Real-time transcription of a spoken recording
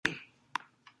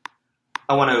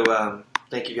I want to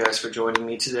thank you guys for joining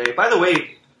me today. By the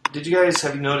way,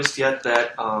 have you noticed yet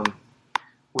that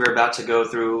we're about to go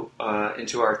through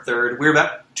into our third? We're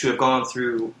about to have gone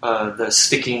through the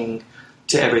sticking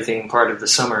to everything part of the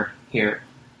summer here.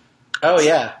 Oh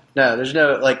yeah, no, there's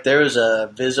no there was a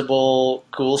visible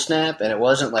cool snap, and it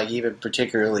wasn't even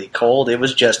particularly cold. It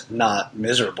was just not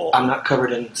miserable. I'm not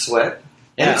covered in sweat.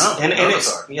 Yeah, it's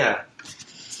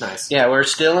nice. Yeah, we're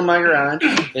still in my garage.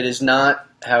 It is not,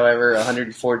 however,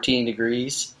 114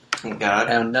 degrees. Thank God.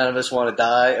 And none of us want to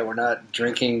die, and we're not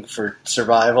drinking for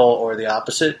survival or the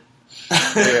opposite.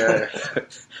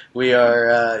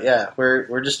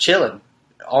 We're just chilling,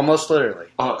 almost literally.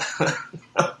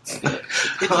 The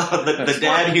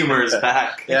dad humor is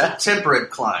back. Yeah? It's a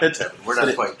temperate climate. We're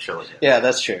not quite chilling yet. Yeah,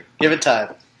 that's true. Give it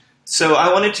time. So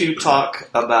I wanted to talk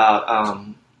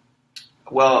about.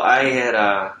 I had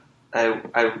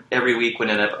I every week when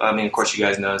of course you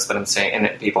guys know this, but I'm saying, and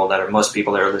most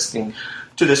people that are listening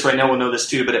to this right now will know this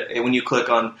too. But when you click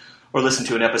on or listen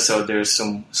to an episode, there's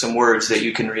some words that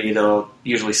you can read that'll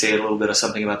usually say a little bit of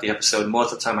something about the episode.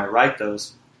 Most of the time, I write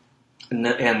those,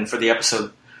 and for the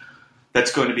episode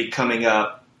that's going to be coming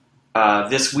up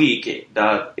this week,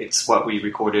 it's what we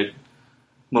recorded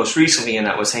most recently, and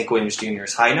that was Hank Williams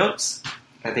Jr.'s High Notes.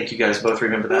 I think you guys both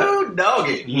remember that. Ooh,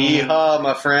 doggy. Yeehaw,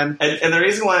 my friend. And the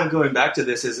reason why I'm going back to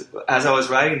this is, as I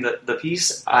was writing the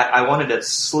piece, I wanted to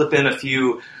slip in a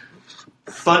few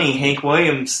funny Hank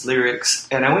Williams lyrics,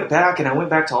 and I went back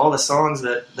to all the songs,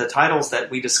 the titles that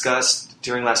we discussed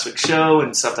during last week's show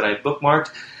and stuff that I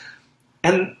bookmarked.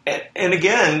 And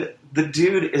again, the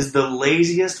dude is the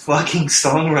laziest fucking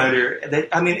songwriter.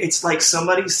 It's like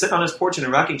somebody sitting on his porch in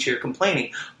a rocking chair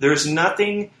complaining. There's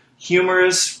nothing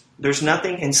humorous. There's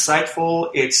nothing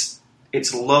insightful. It's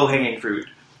low-hanging fruit.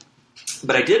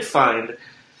 But I did find,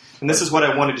 and this is what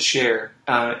I wanted to share,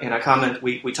 and I comment,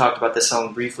 we talked about this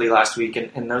song briefly last week,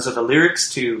 and those are the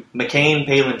lyrics to McCain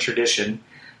Palin Tradition,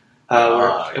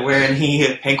 wherein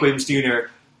Hank Williams Jr.,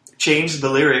 changed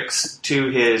the lyrics to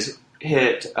his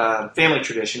hit Family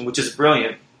Tradition, which is a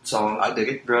brilliant song. I dig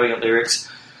it. Brilliant lyrics.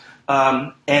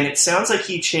 And it sounds like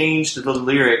he changed the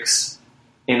lyrics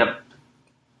in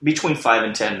between 5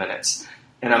 and 10 minutes.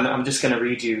 And I'm just going to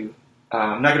read you,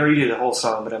 I'm not going to read you the whole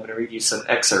song, but I'm going to read you some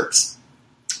excerpts.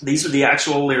 These are the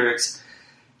actual lyrics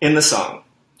in the song.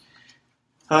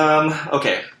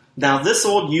 Okay. Now, this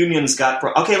old union's got...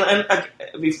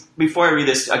 before I read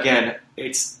this, again,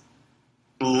 it's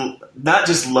not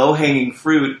just low-hanging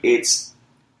fruit, it's...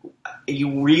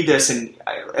 You read this, and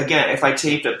again, if I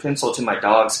taped a pencil to my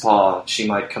dog's paw, she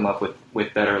might come up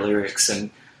with better lyrics in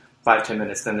 5-10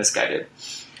 minutes than this guy did.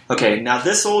 Okay, now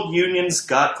this old union's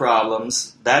got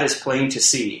problems, that is plain to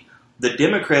see. The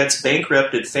Democrats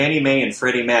bankrupted Fannie Mae and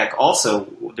Freddie Mac. Also,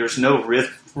 there's no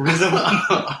rhythm.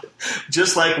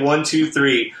 Just like 1, 2,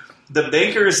 3. The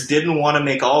bankers didn't want to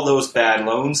make all those bad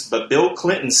loans, but Bill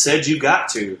Clinton said you got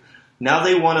to. Now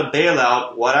they want to bail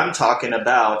out. What I'm talking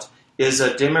about is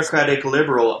a Democratic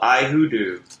liberal I who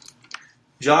do.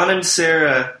 John and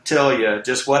Sarah tell you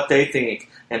just what they think,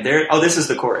 and this is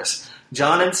the chorus.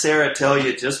 John and Sarah tell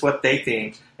you just what they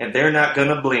think, and they're not going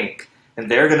to blink, and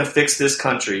they're going to fix this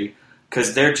country,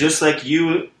 because they're just like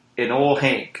you and old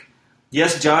Hank.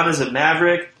 Yes, John is a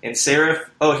maverick, and Sarah...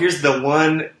 Oh, here's the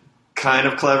one kind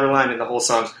of clever line in the whole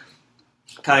song,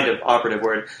 kind of operative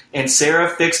word. And Sarah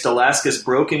fixed Alaska's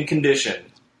broken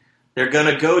condition. They're going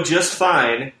to go just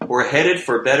fine. We're headed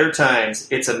for better times.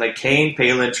 It's a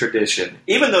McCain-Palin tradition.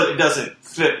 Even though it doesn't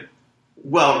fit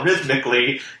well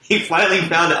rhythmically, he finally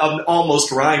found an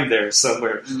almost rhyme there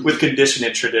somewhere with condition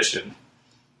and tradition.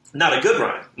 Not a good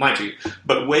rhyme, mind you,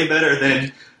 but way better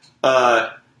than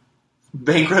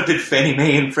bankrupted Fannie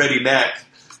Mae and Freddie Mac.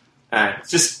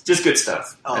 Just good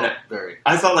stuff. Oh, very.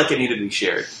 I felt like it needed to be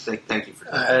shared. Thank you for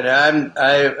that.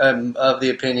 I'm of the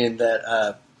opinion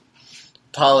that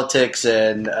politics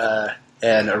and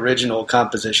original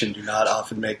composition do not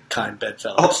often make kind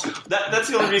bedfellows. Oh, that's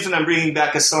the only reason I'm bringing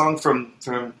back a song from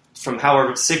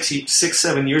however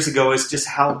 6-7 years ago is just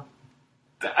how.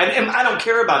 I don't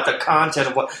care about the content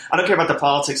of what. I don't care about the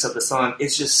politics of the song.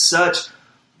 It's just such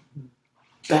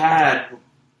bad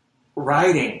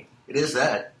writing. It is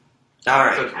that. All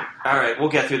right. We'll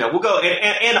get through that. We'll go,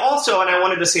 and also, and I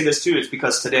wanted to say this too. It's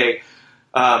because today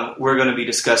we're going to be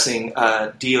discussing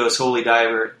Dio's Holy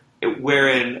Diver,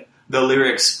 wherein the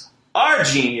lyrics are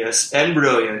genius and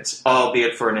brilliant,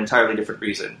 albeit for an entirely different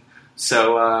reason.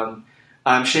 So,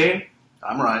 I'm Shane.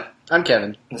 I'm Ryan. I'm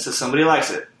Kevin. This is Somebody Likes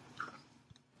It.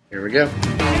 Here we go.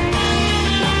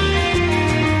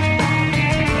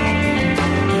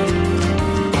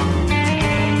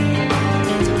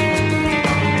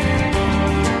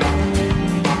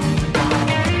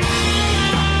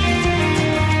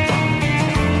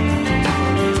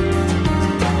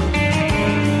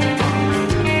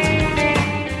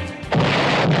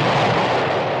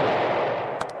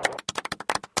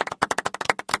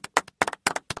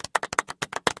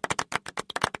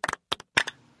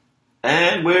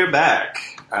 And we're back.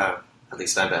 At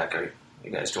least I'm back. Are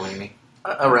you guys joining me?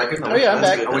 I reckon. Oh, yeah, I'm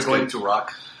back. Are we going to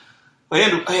rock?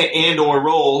 And or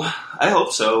roll. I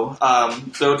hope so.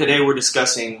 So today we're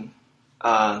discussing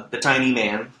the tiny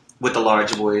man with the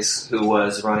large voice who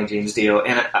was Ronnie James Dio.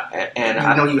 And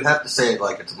I know you have to say it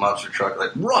like it's a monster truck,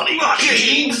 like Ronnie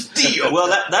James Dio. Well,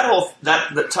 that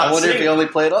top I wonder if he only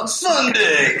played on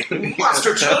Sunday,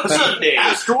 Monster Truck Sunday,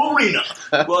 Astro Arena.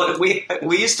 Well, we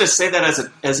used to say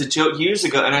that as a joke years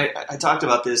ago, and I talked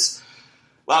about this.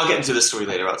 Well, I'll get into this story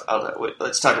later.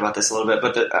 Let's talk about this a little bit.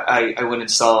 But I went and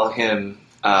saw him.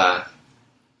 And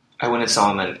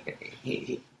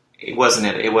it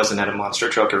wasn't at a monster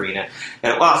truck arena.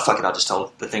 And fuck it, I'll just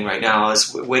tell the thing right now. I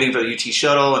was waiting for the UT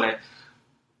shuttle, and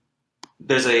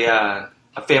there's a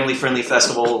family friendly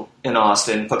festival in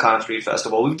Austin, Pecan Street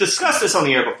Festival. We've discussed this on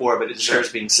the air before, but it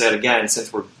deserves being said again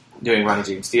since we're doing Ronnie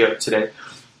James Dio today.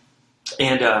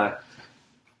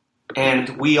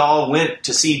 And we all went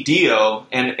to see Dio,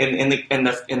 and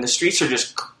the streets are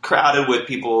just crowded with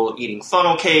people eating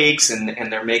funnel cakes, and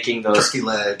they're making those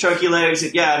turkey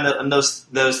legs, yeah, and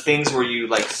those things where you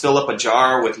like fill up a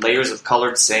jar with layers of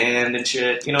colored sand and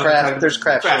shit. You know, there's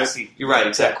craft. You're right,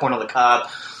 exactly. Corn on the cob,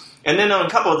 and then on a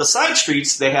couple of the side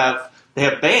streets they have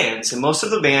bands, and most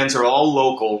of the bands are all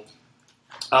local.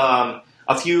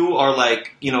 A few are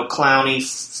like clowny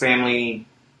family.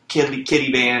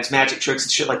 Kiddie bands, magic tricks,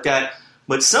 and shit like that.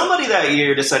 But somebody that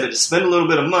year decided to spend a little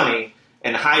bit of money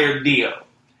and hired Dio.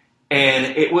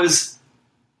 And it was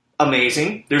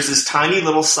amazing. There's this tiny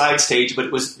little side stage,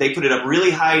 but they put it up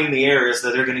really high in the air as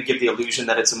though they're going to give the illusion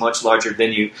that it's a much larger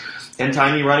venue. And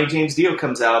tiny Ronnie James Dio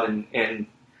comes out and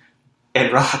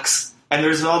rocks. And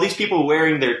there's all these people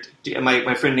wearing their...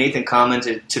 My friend Nathan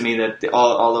commented to me that there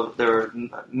were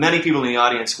many people in the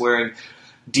audience wearing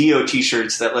Dio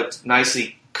t-shirts that looked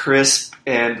nicely crisp,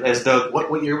 and as though...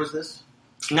 What year was this?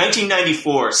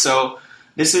 1994. So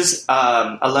this is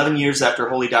 11 years after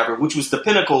Holy Diver, which was the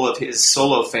pinnacle of his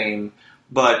solo fame.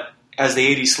 But as the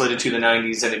 80s slid into the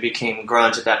 90s and it became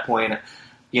grunge at that point,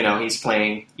 he's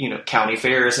playing, county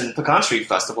fairs and Pecan Street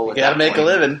Festival. You gotta make a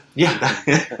living. Yeah.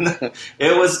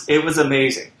 It was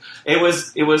amazing. It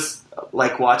was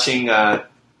like watching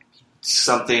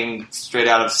something straight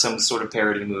out of some sort of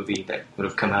parody movie that would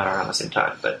have come out around the same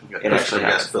time, but it actually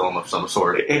has a film of some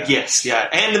sort. Yes, yeah,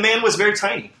 and the man was very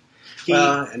tiny.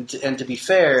 And to be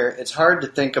fair, it's hard to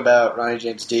think about Ronnie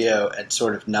James Dio and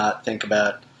sort of not think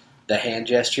about the hand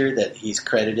gesture that he's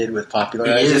credited with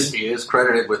popularizing. He is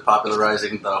credited with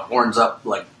popularizing the horns up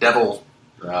like devil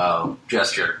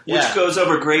gesture, which goes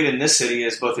over great in this city,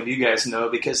 as both of you guys know,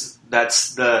 because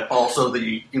that's also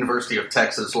the University of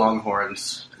Texas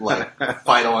Longhorns like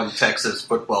fight on Texas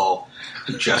football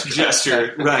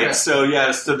gesture. Right? Yeah.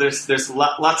 So there's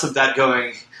lots of that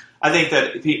going. I think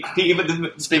that even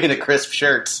speaking of crisp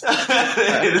shirts,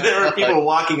 there were people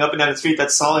walking up and down the street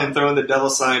that saw him throwing the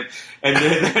devil sign, and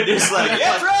they're just like,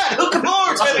 "Yeah, that's right, hook 'em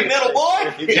horns, heavy metal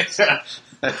boy."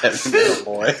 Heavy metal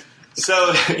boy.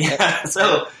 So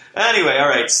anyway, all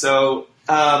right. So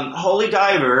Holy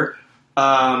Diver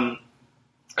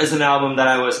is an album that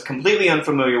I was completely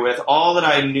unfamiliar with. All that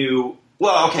I knew.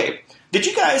 Well, okay. Did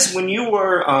you guys, when you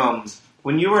were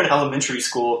in elementary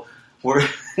school,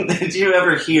 did you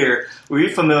ever hear? Were you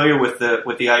familiar with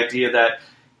the idea that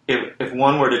if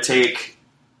one were to take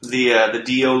the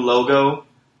Dio logo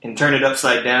and turn it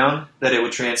upside down, that it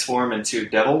would transform into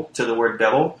devil, to the word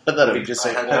devil? I thought it would just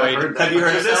say Have you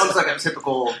heard of this? Sounds like a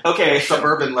typical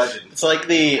suburban legend. It's like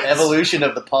the evolution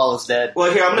of the Paul is dead.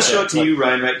 Well, here, I'm going to show it to you,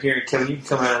 Ryan, right here. Kevin, you can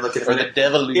come around and look at it. Or the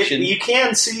devolution. You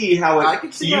can see how it... I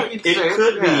can see how it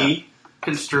could be...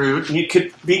 construed. You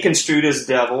could be construed as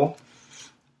devil.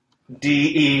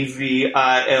 Devil.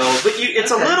 But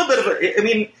it's a little bit of a... I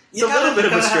mean... It's a little bit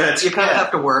of a stretch. You kind of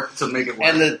have to work to make it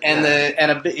work.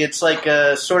 It's like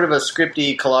a sort of a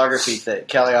scripty calligraphy thing.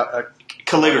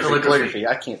 Calligraphy.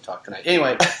 I can't talk tonight.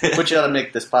 Anyway, which ought to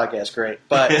make this podcast great.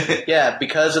 But yeah,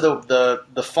 because of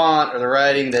the font or the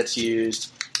writing that's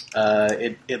used,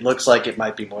 it looks like it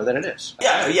might be more than it is.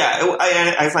 Yeah.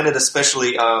 I find it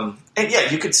especially, and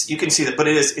yeah, you can see that, but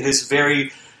it is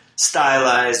very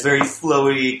stylized, very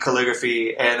flowy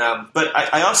calligraphy, and but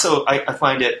I also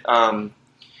find it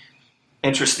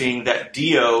interesting that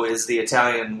Dio is the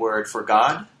Italian word for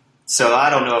God. So I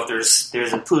don't know if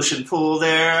there's a push and pull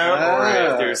there,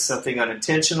 or if there's something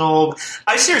unintentional.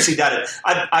 I seriously doubt it.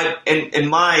 In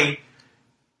my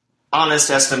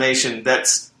honest estimation,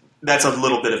 that's a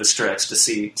little bit of a stretch to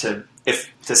see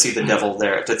the devil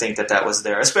there, to think that was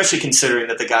there, especially considering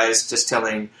that the guy is just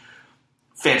telling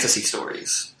fantasy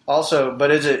stories. Also, but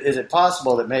is it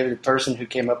possible that maybe the person who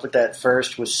came up with that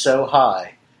first was so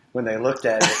high when they looked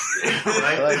at it.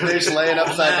 Right? Like they're just laying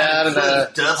upside down and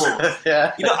devil.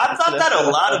 yeah. I've thought that a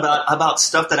lot about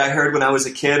stuff that I heard when I was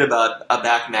a kid about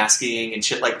backmasking and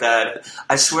shit like that.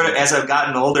 I swear, as I've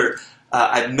gotten older,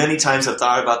 I've many times have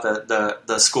thought about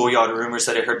the schoolyard rumors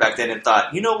that I heard back then and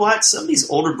thought, you know what? Somebody's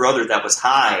older brother that was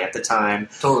high at the time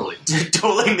Totally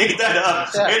made that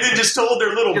up and then just told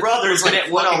their little brothers and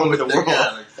it went all over the world.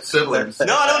 Yeah, siblings.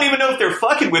 No, I don't even know if they're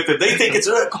fucking with it. They think it's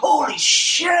like, holy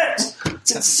shit!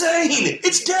 It's insane!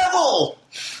 It's devil!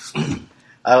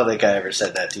 I don't think I ever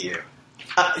said that to you.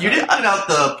 You did point out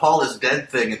the Paul is dead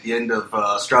thing at the end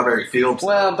of Strawberry Fields.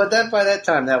 Well, but by that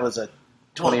time, that was a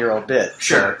 20-year-old bit.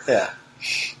 Sure. So, yeah.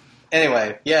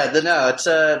 Anyway, it's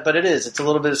but it is. It's a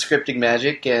little bit of scripting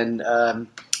magic, and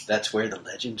that's where the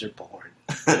legends are born.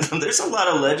 There's a lot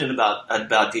of legend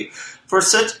about Dio. For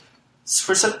such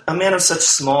a man of such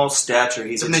small stature,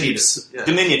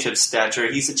 diminutive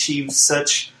stature. He's achieved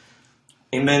such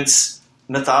immense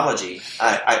mythology.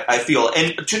 I feel,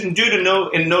 and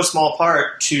due in no small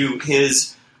part to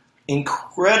his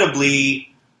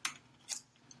incredibly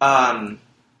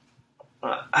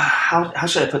how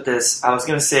should I put this? I was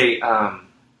going to say, I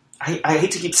hate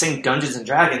to keep saying Dungeons and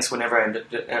Dragons whenever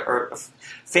or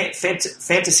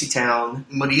Fantasy Town.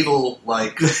 Medieval,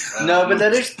 like... no, but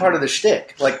that is part of the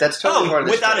shtick. Like, that's totally part of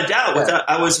the without shtick. a doubt. Yeah.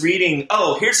 I was reading...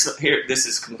 this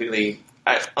is completely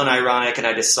unironic, and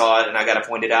I just saw it, and I got to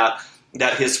point it out,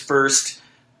 that his first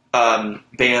band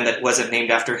that wasn't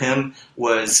named after him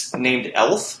was named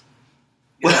Elf.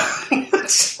 Yeah.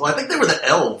 Well, I think they were the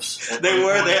elves. They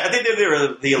were. I think they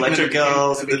were the Electric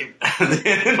Elves.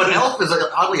 But elf is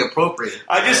oddly appropriate.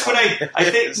 I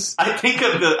think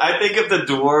of the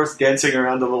dwarves dancing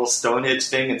around the little Stonehenge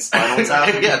thing in Spinal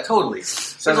Tap. Yeah, totally.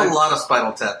 There's a lot of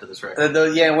Spinal Tap to this record. And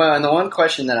the one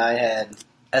question that I had,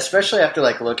 especially after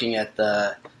like looking at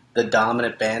the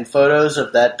dominant band photos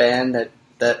of that band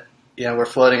that were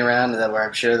floating around, that where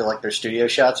I'm sure they're like their studio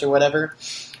shots or whatever.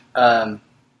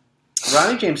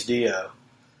 Ronnie James Dio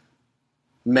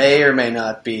may or may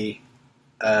not be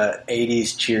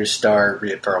 80s Cheers star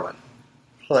Rhea Perlman.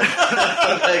 Like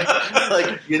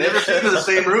you never came to the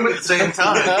same room at the same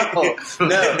time.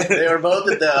 No, they were both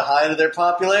at the height of their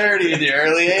popularity in the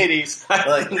early 80s.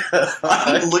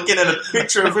 I'm looking at a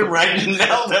picture of him right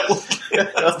now.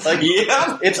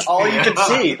 It's all you can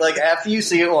see. Like after you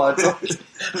see it once,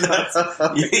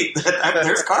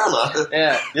 there's Carla.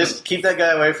 Yeah, just keep that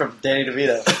guy away from Danny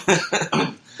DeVito.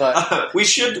 But we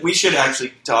should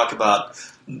actually talk about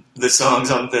the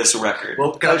songs on this record.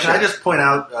 Well, can I just point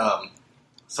out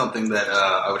something that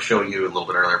I was showing you a little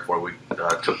bit earlier before we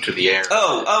took to the air?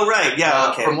 Oh, right,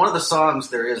 yeah. Okay. From one of the songs,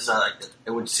 there is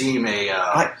it would seem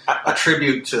a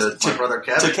tribute to my brother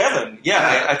Kevin. To Kevin,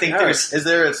 yeah. I think there's. Is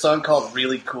there a song called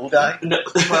 "Really Cool Guy"? No,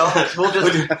 well, we'll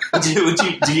just.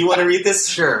 Do you want to read this?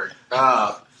 Sure.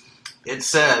 It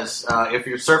says, "If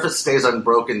your surface stays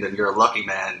unbroken, then you're a lucky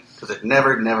man, because it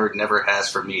never, never, never has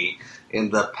for me. In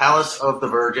the palace of the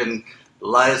Virgin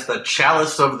lies the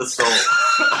chalice of the soul."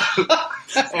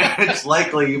 And it's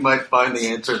likely you might find the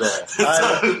answer there.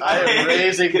 I am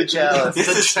raising the chalice.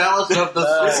 It's the chalice of the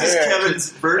soul. This is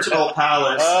Kevin's virginal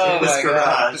palace in this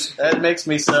garage. That makes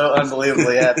me so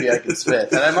unbelievably happy I can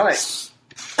spit. And I might.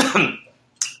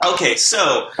 Okay,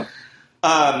 so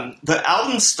the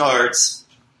album starts,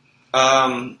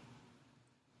 the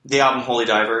album Holy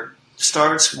Diver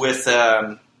starts with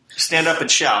Stand Up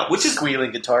and Shout, which is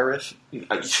squealing guitar riff.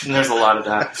 There's a lot of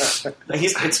that.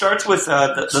 It starts with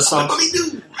the song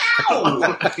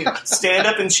Stand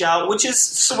Up and Shout, which is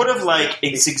sort of like,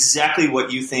 it's exactly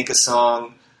what you think a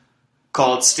song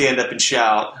called Stand Up and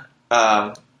Shout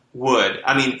would.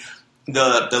 I mean,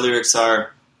 the lyrics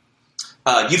are,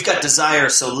 you've got desire,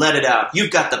 so let it out.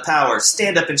 You've got the power,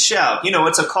 stand up and shout.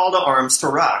 It's a call to arms to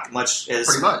rock, much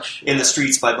as In the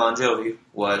Streets by Bon Jovi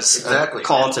was a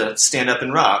call to stand up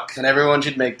and rock. And everyone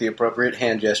should make the appropriate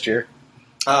hand gesture.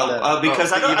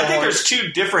 Because I think there's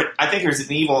two different. I think there's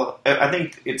an evil. I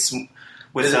think it's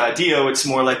with Dio. It's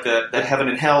more like the heaven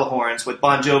and hell horns. With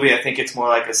Bon Jovi, I think it's more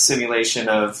like a simulation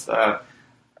of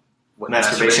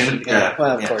masturbation. Yeah,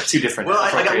 well, of course, two different. Well,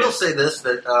 I will say this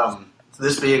that.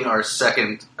 This being our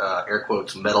second, air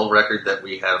quotes, metal record that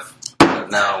we have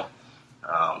now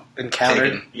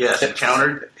encountered.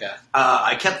 Encountered. Yeah.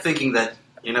 I kept thinking that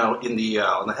in the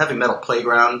on the heavy metal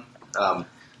playground,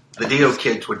 the Dio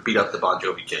kids would beat up the Bon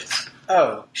Jovi kids.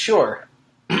 Oh, sure.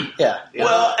 Yeah.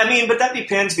 Well, I mean, but that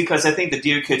depends because I think the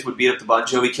Dio kids would beat up the Bon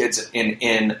Jovi kids in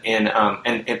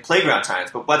playground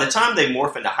times. But by the time they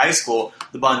morph into high school,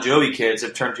 the Bon Jovi kids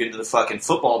have turned into the fucking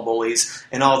football bullies,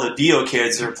 and all the Dio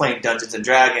kids are playing Dungeons and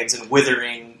Dragons and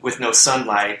withering with no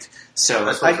sunlight. So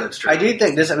that's true. I do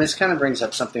think this. I mean, this kind of brings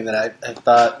up something that I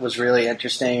thought was really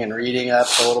interesting, and reading up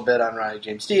a little bit on Ronnie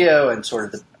James Dio and sort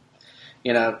of the,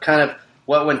 kind of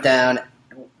what went down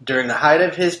during the height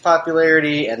of his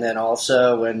popularity, and then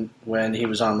also when he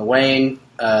was on the wane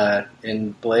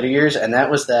in the later years, and that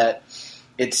was that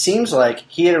it seems like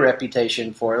he had a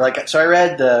reputation for so I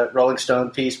read the Rolling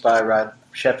Stone piece by Rob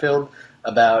Sheffield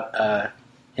about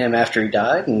him after he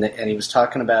died, and he was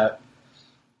talking about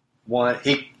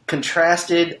he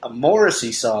contrasted a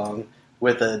Morrissey song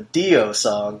with a Dio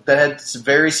song that had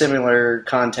very similar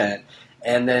content,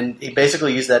 and then he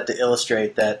basically used that to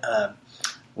illustrate that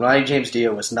Ronnie James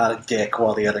Dio was not a dick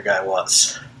while the other guy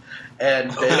was.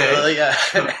 And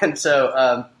and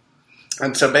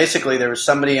so basically there was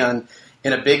somebody in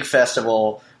a big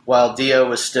festival while Dio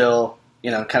was still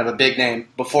kind of a big name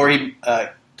before he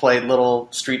played little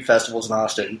street festivals in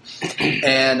Austin,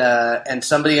 and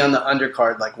somebody on the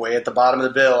undercard, like way at the bottom of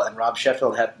the bill, and Rob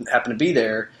Sheffield happened to be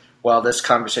there while this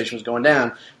conversation was going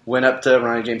down, went up to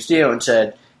Ronnie James Dio and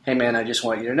said, "Hey man, I just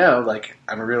want you to know,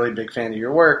 I'm a really big fan of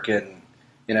your work, and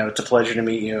it's a pleasure to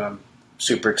meet you. I'm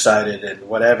super excited and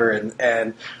whatever."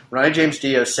 And Ronnie James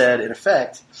Dio said, in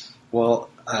effect, "Well,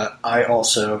 I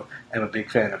also am a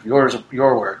big fan of your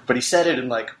work," but he said it in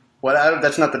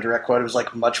that's not the direct quote. It was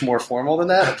much more formal than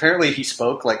that. Apparently, he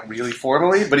spoke really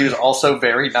formally, but he was also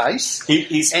very nice.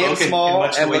 He spoke and small in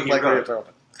much and the way looked he like wrote. a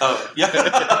open. Oh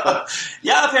yeah,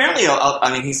 yeah. Apparently,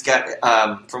 I mean, he's got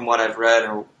from what I've read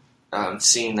or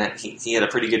seen that he had a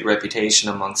pretty good reputation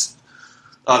amongst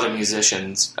other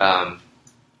musicians.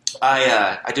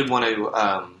 I did want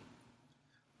to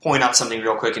point out something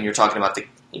real quick, and you're talking about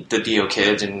the Dio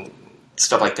kids and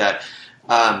stuff like that.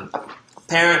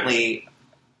 Apparently,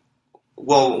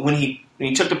 when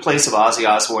he took the place of Ozzy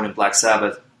Osbourne in Black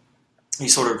Sabbath, he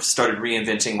sort of started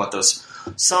reinventing what those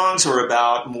songs were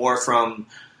about, more from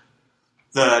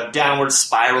the downward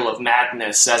spiral of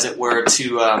madness, as it were,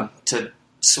 to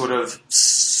sort of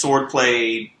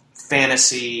swordplay,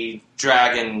 fantasy,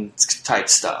 dragon type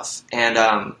stuff. And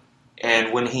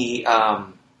when he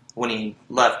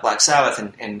left Black Sabbath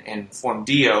and formed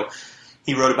Dio,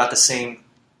 he wrote about the same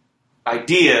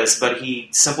ideas, but he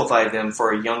simplified them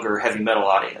for a younger heavy metal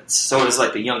audience. So it was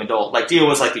like the young adult. Dio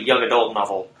was like the young adult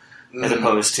novel, as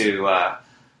opposed to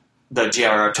the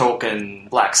J.R.R. Tolkien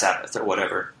Black Sabbath or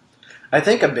whatever. I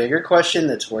think a bigger question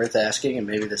that's worth asking, and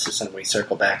maybe this is something we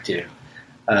circle back to,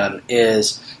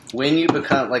 is when you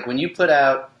become when you put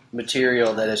out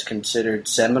material that is considered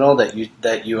seminal, that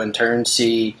you in turn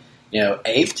see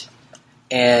aped,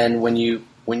 and when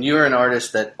you're an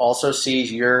artist that also sees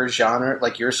your genre,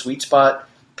 your sweet spot,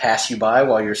 pass you by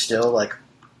while you're still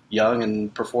young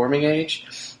and performing age,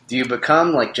 do you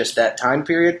become just that time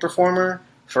period performer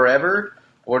forever,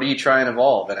 or do you try and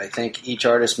evolve? And I think each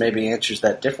artist maybe answers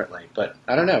that differently. But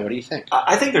I don't know. What do you think?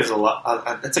 I think there's a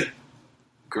lot. That's a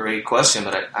great question,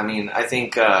 but I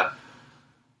think I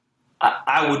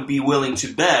would be willing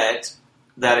to bet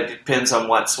that it depends on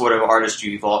what sort of artist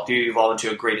you evolve. Do you evolve into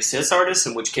a greatest hits artist?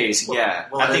 In which case, I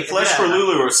think Flesh for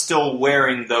Lulu are still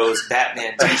wearing those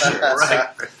Batman t-shirts. Right.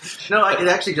 No, it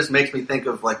actually just makes me think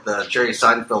of the Jerry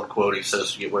Seinfeld quote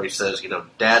where he says,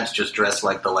 dads just dress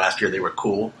like the last year they were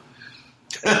cool.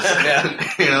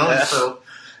 Yeah. So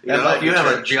if you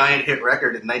have a giant hit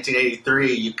record in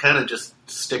 1983, you kind of just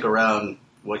stick around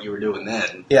what you were doing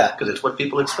then. Yeah. Because it's what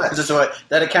people expect.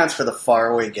 That accounts for the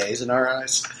faraway gaze in our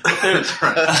eyes. Just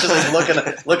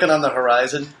looking on the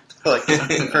horizon,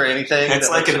 for anything. It's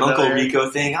like an Uncle Rico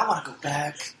thing. I want to go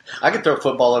back. I could throw a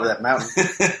football over that mountain.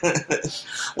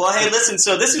 Well, hey, listen.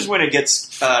 So this is when it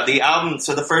gets the album.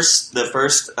 So the first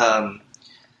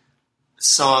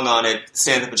song on it,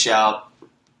 "Stand Up and Shout,"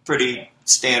 pretty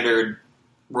standard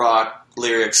rock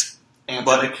lyrics,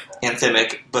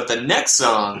 anthemic. But the next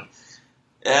song,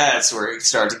 that's where it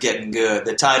starts getting good.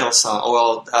 The title song,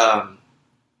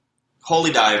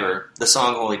 Holy Diver, the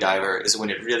song Holy Diver, is when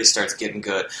it really starts getting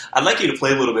good. I'd like you to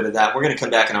play a little bit of that. We're going to come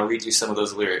back and I'll read you some of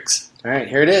those lyrics. All right,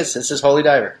 here it is. This is Holy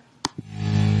Diver.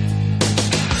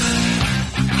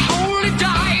 Holy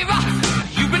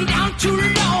diver, you've been down too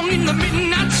long in the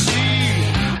midnight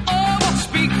sea. Oh, what's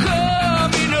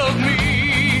becoming of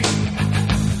me?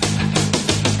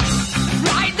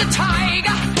 Ride the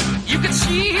tiger, you can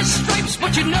see his stripes,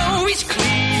 but you know he's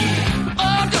clean.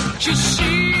 Oh, don't you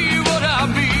see what I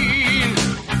mean?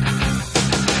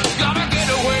 Gotta get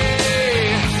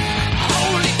away,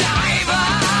 holy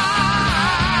diver.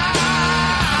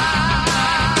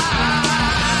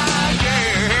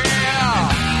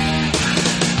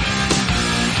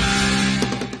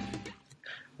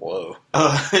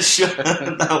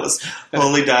 That was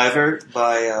Holy Diver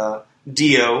by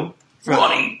Dio.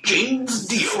 Ronnie James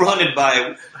Dio. Fronted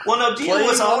by... Well, no, Dio Playing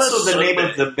was on also a the name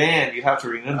Sunday. of the band, you have to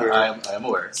remember. I am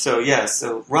aware. So, yes,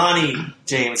 so Ronnie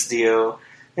James Dio.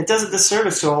 It does a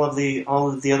disservice to all of the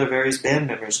other various band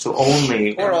members to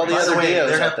only... Or all the By the other way, Dios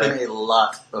there out have there. been a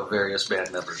lot of various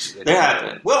band members. There have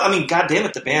been. Well, I mean,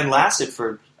 goddammit, the band lasted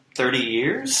for 30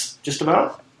 years, just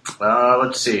about.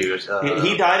 Let's see.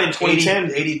 He died in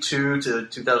 2010. 82 to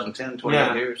 2010,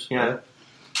 28 years. Yeah.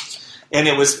 And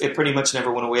it pretty much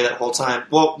never went away that whole time.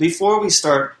 Well, before we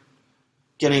start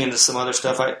getting into some other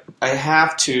stuff, I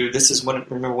have to. This is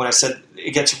remember when I said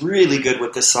it gets really good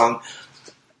with this song.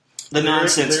 The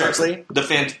nonsense starts.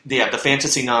 The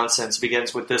fantasy nonsense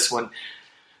begins with this one.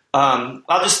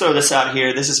 I'll just throw this out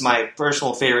here. This is my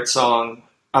personal favorite song.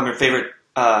 My favorite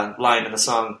line in the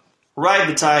song. Ride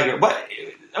the tiger. What?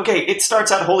 Okay, it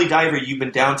starts out, Holy Diver, you've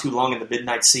been down too long in the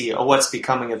midnight sea. Oh, what's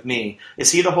becoming of me?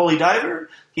 Is he the Holy Diver?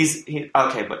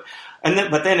 Okay, but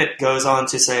then it goes on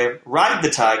to say, ride the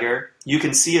tiger, you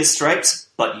can see his stripes,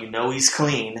 but you know he's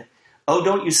clean. Oh,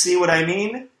 don't you see what I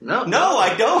mean? No,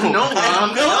 I don't. No, I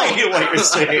have no idea what you're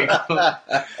saying.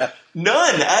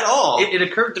 None at all. It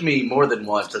occurred to me more than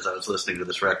once as I was listening to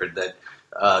this record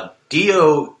that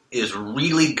Dio is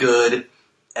really good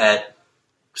at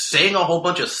saying a whole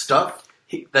bunch of stuff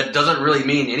that doesn't really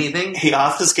mean anything. He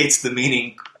obfuscates the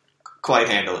meaning quite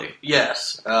handily.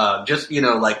 Yes. Just,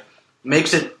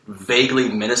 makes it vaguely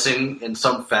menacing in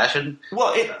some fashion.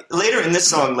 Well, later in this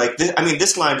song,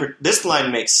 this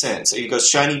line makes sense. He goes,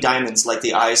 shiny diamonds like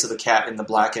the eyes of the cat in the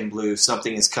black and blue.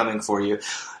 Something is coming for you.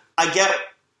 I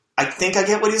think I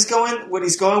get what he's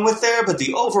going with there, but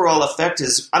the overall effect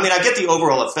is, I get the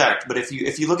overall effect, but if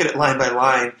you look at it line by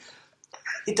line,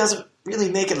 it doesn't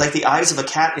really make it like the eyes of a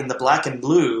cat in the black and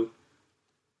blue.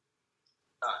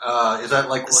 Is that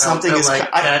like something is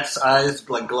cat's eyes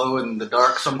like glow in the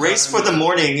dark sometimes? Race for the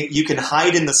morning, you can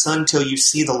hide in the sun till you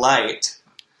see the light.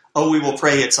 Oh, we will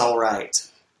pray it's all right.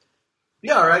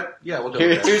 Yeah, all right. Yeah, we'll do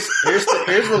it. Here's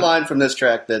the line from this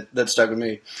track that stuck with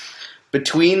me.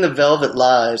 Between the velvet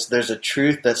lies, there's a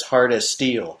truth that's hard as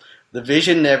steel. The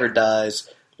vision never dies.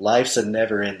 Life's a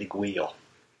never-ending wheel.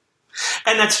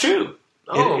 And that's true.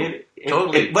 Totally.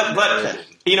 But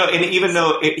and even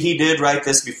though he did write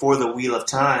this before The Wheel of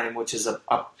Time, which is a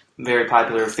very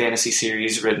popular fantasy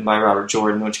series written by Robert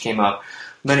Jordan, which came out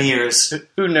many years.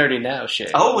 Who nerdy now, Shane?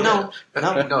 Oh yeah.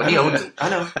 No, he owns it. I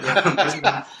know.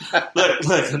 Yeah. Look,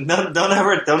 don't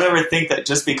ever think that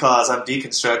just because I'm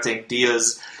deconstructing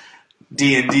Dio's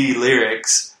D&D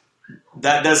lyrics,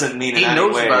 that doesn't mean in any way. He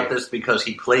knows about this because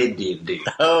he played D&D.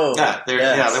 Oh, yeah,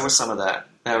 there was some of that.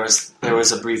 There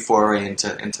was a brief foray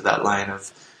into that line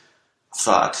of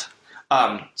thought.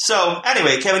 So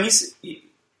anyway, Kevin,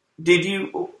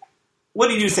 what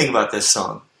did you think about this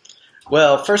song?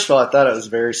 Well, first of all, I thought it was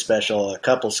very special, a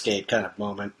couplescape kind of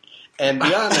moment, and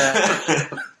beyond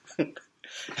that,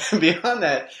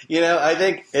 I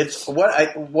think it's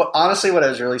honestly what I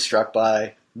was really struck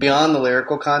by beyond the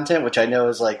lyrical content, which I know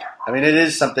is it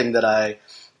is something that I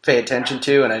pay attention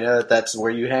to, and I know that that's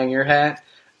where you hang your hat.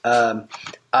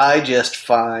 I just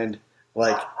find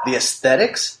the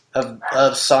aesthetics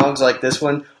of songs like this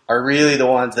one are really the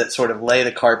ones that sort of lay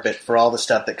the carpet for all the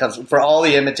stuff that comes, for all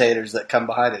the imitators that come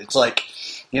behind it. It's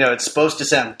it's supposed to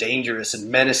sound dangerous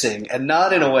and menacing, and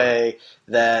not in a way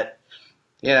that,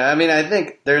 I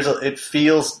think it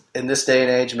feels in this day and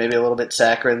age maybe a little bit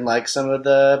saccharine, like some of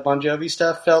the Bon Jovi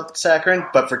stuff felt saccharine,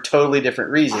 but for totally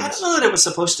different reasons. I don't know that it was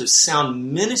supposed to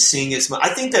sound menacing as much.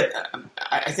 I think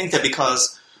that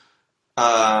because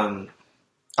a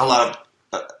lot of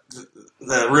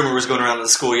the rumor was going around in the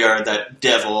schoolyard that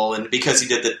devil, and because he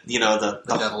did the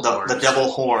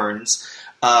devil horns,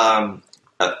 but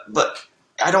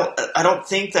I don't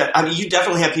think that. You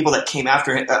definitely have people that came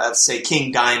after, say,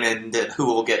 King Diamond, who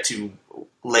we'll get to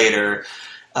later,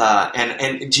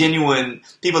 and genuine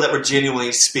people that were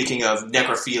genuinely speaking of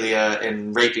necrophilia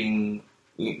and raping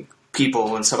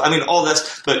people and stuff. All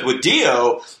this, but with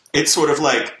Dio, it's sort of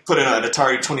like putting an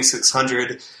Atari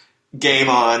 2600 game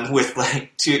on with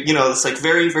it's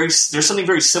very, very. There's something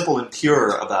very simple and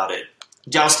pure about it.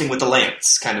 Jousting with the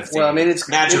lance, kind of thing. Well, it's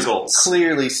magical. It's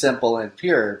clearly simple and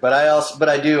pure, but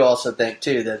I do also think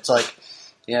too that it's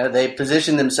they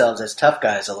position themselves as tough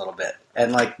guys a little bit,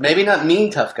 and maybe not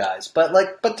mean tough guys, but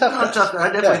tough guys.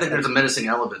 I definitely think there's a menacing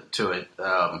element to it.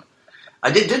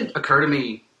 It did occur to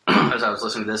me as I was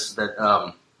listening to this that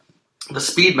the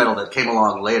speed metal that came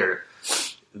along later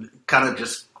kind of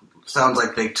just sounds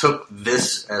like they took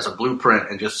this as a blueprint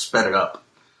and just sped it up.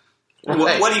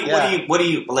 Right, what do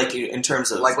you like in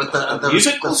terms of Like with the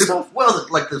musical super, stuff? well,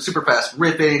 like the super fast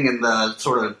riffing and the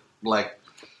sort of like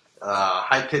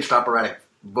high pitched operatic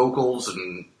vocals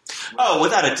and. Oh,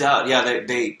 without a doubt, yeah,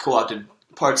 they co-opted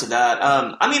parts of that.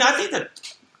 I mean, I think that.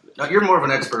 You're more of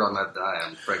an expert on that than I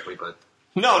am, frankly, but.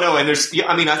 No, and there's.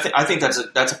 I mean, I think that's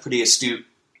a pretty astute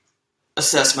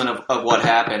assessment of what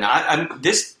happened.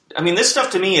 This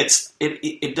stuff to me,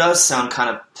 it does sound kind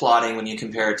of plotting when you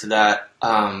compare it to that.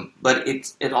 But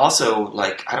it also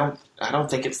like I don't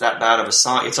think it's that bad of a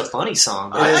song. It's a funny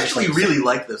song. I actually really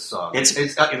like this song. It's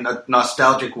in a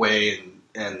nostalgic way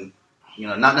and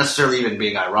not necessarily even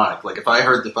being ironic. Like if I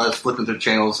was flipping through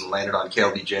channels and landed on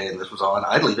KLBJ and this was on,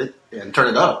 I'd leave it and turn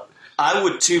it up. I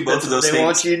would too. Both of those things. They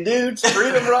want you dudes.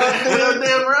 Freedom rock, dude.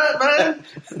 Damn right,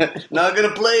 man. Not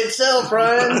gonna play itself,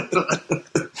 Ryan.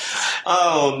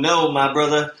 Oh no, my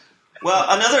brother. Well,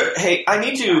 hey, I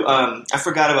need to. I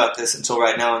forgot about this until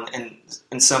right now,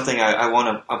 and something I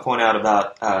want to point out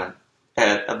about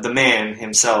the man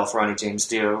himself, Ronnie James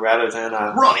Dio, rather than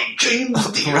Ronnie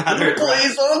James Dio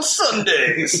plays on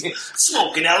Sundays,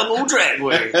 smoking Alamo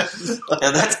Dragway.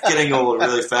 Yeah, that's getting old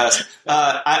really fast.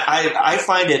 I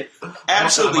find it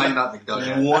absolutely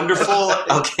wonderful.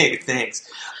 Okay, thanks.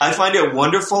 I find it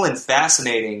wonderful and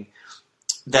fascinating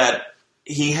that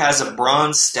he has a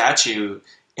bronze statue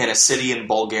in a city in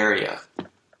Bulgaria.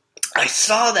 I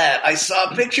saw that. I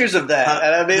saw pictures of that,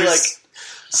 and I mean, like.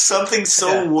 Something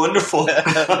so wonderful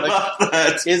about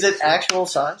that. Is it actual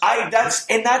size? I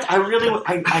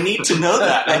need to know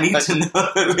that. I need to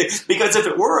know because if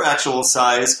it were actual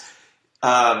size,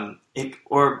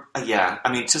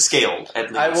 to scale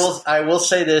at least. I will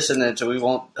say this, and then so we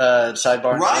won't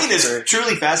sidebar. Ryan is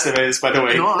truly fascinated by this, by the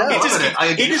way. No,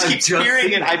 he just keeps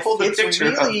hearing it. I pulled the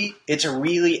picture. It's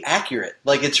really accurate.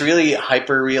 Like it's really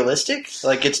hyper realistic.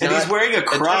 Like it's. And not he's wearing a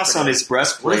cross on his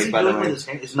breastplate. By the way,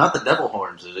 it's not the devil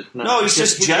horns, is it? No, he's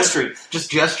just gesturing.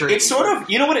 Just gesturing. It's sort of.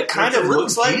 You know what it kind of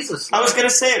looks like? I was going to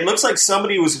say it looks like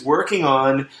somebody was working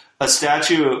on a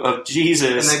statue of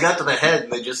Jesus, and they got to the head,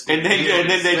 and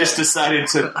they just decided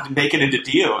to make it into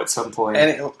Dio at some point.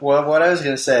 And what I was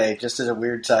going to say, just as a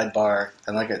weird sidebar,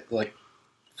 and like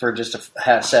for just a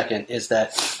half second, is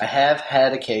that I have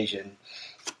had occasion.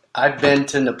 I've been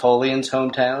to Napoleon's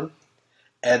hometown,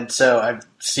 and so I've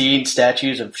seen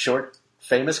statues of short,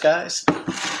 famous guys.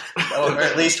 Or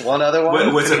at least one other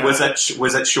one. Was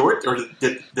that short or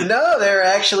did No, they were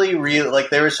actually real. Like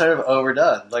they were sort of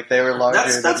overdone. Like they were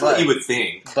larger. That's what you would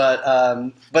think. But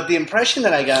the impression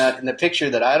that I got in the picture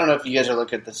that I don't know if you guys are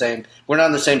looking at the same. We're not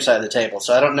on the same side of the table,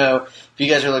 so I don't know if you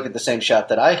guys are looking at the same shot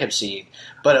that I have seen.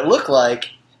 But it looked like.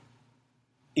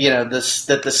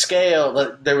 That the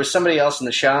scale. There was somebody else in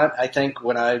the shot. I think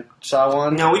when I saw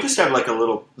one. No, we just have like a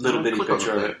little bitty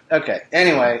picture of it. Okay.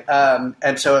 Anyway,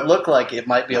 and so it looked like it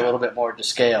might be a little bit more to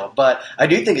scale, but I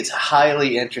do think it's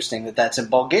highly interesting that that's in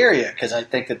Bulgaria because I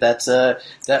think that's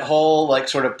that whole like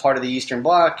sort of part of the Eastern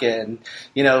Bloc, and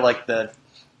like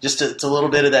it's a little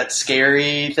bit of that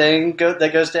scary thing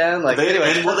that goes down. Like they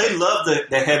love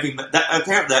the heavy.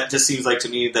 Apparently, that just seems like to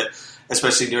me that.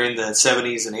 Especially during the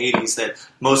 70s and 80s, that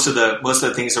most of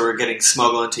the things that were getting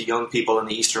smuggled into young people in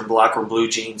the Eastern Bloc were blue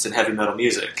jeans and heavy metal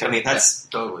music. I mean, that's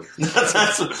totally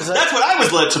that's what I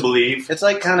was led to believe. It's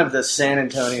like kind of the San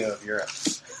Antonio of Europe.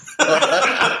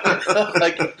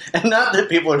 Like, and not that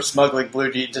people are smuggling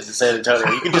blue jeans into San Antonio.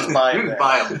 You can just buy them. You can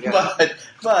buy them, yeah.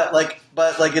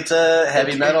 But it's a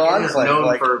heavy metal enclave.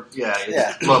 Known for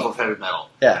love of heavy metal.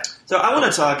 Yeah. So I want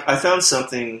to talk. I found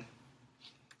something.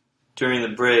 During the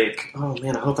break, oh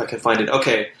man, I hope I can find it.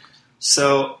 Okay,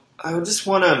 so I just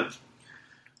want to,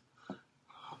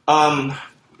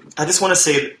 I just want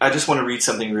to read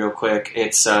something real quick.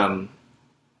 It's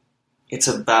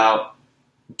about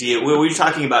Dio. We were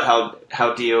talking about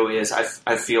how Dio is.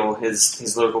 I feel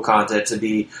his lyrical content to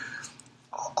be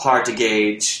hard to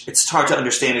gauge. It's hard to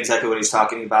understand exactly what he's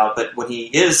talking about. But when he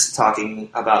is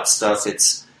talking about stuff,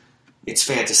 it's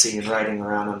fantasy and riding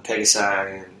around on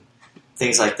Pegasi and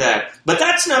things like that. But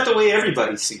that's not the way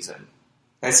everybody sees him.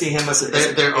 I see him as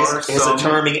a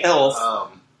charming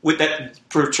elf with that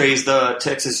portrays the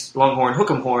Texas Longhorn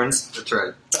Hook'em horns. That's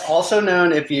right. Also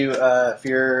known, if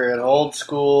you're an old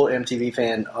school MTV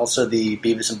fan, also the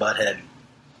Beavis and Butthead.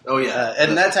 Oh yeah,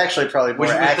 and that's actually probably more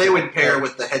accurate. They would pair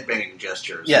with the headbanging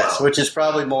gesture. Yes, which is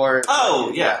probably more.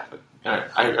 Oh yeah.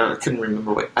 I couldn't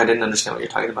remember I didn't understand what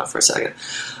you're talking about for a second.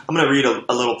 I'm going to read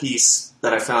a little piece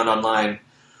that I found online.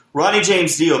 Ronnie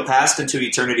James Dio passed into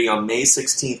eternity on May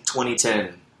 16th,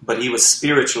 2010, but he was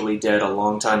spiritually dead a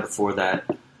long time before that.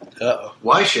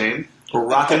 Why, Shane?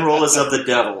 Rock and roll is of the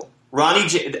devil.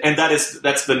 And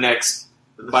that's the next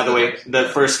By the way,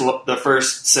 the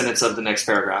first sentence of the next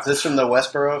paragraph. Is this from the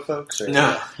Westboro folks? Or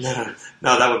No,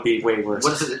 that would be way worse.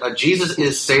 What is it?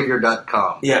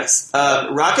 JesusIsSavior.com. Yes.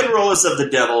 Rock and roll is of the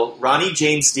devil. Ronnie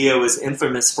James Dio is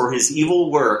infamous for his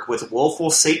evil work with woeful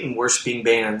Satan-worshipping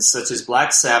bands such as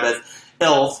Black Sabbath,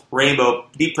 Elf, Rainbow,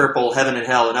 Deep Purple, Heaven and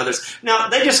Hell, and others. Now,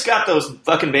 they just got those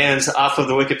fucking bands off of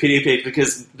the Wikipedia page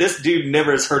because this dude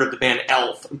never has heard of the band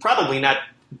Elf. Probably not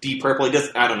Deep Purple. He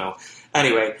doesn't. I don't know.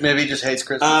 Anyway. Maybe he just hates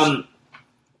Christmas.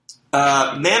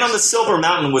 Man on the Silver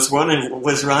Mountain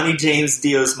was Ronnie James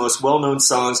Dio's most well-known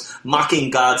songs,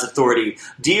 mocking God's authority.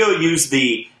 Dio used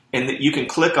and you can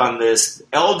click on this,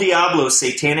 El Diablo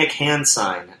satanic hand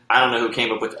sign. I don't know who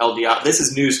came up with El Diablo. This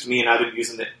is news to me, and I've been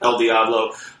using the El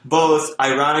Diablo both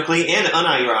ironically and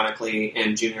unironically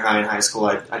in junior high and high school.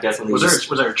 I definitely was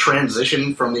there a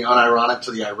transition from the unironic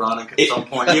to the ironic at some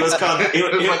point? It was called.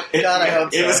 God, I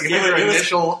hope so. It was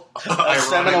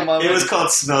seminal moment. It was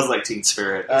called "Smells Like Teen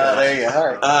Spirit." There you go.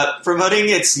 All right. Promoting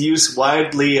its use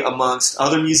widely amongst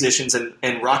other musicians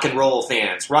and rock and roll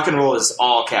fans. Rock and roll is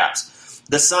all caps.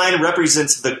 The sign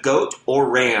represents the goat or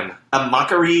ram, a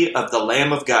mockery of the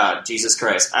Lamb of God, Jesus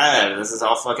Christ. This is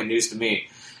all fucking news to me.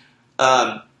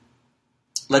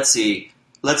 Let's see.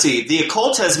 The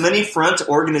occult has many front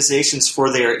organizations for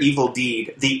their evil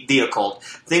deed. The occult.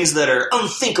 Things that are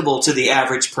unthinkable to the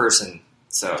average person.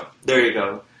 So, there you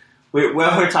go.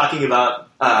 We're talking about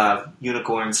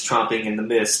unicorns tromping in the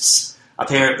mists.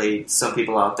 Apparently, some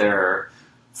people out there are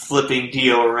flipping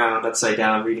Dio around upside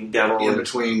down, reading devil. In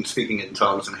between speaking in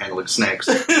tongues and handling snakes.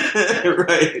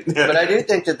 Right. Yeah. But I do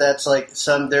think that's like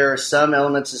there are some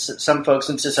elements, some folks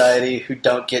in society who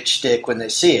don't get shtick when they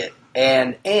see it.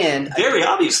 And very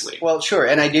obviously. Well, sure.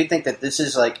 And I do think that this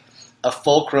is like a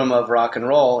fulcrum of rock and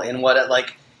roll in what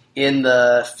in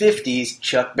the 50s,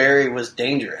 Chuck Berry was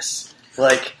dangerous.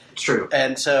 It's true.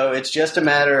 And so it's just a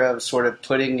matter of sort of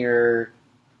putting your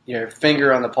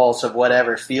finger on the pulse of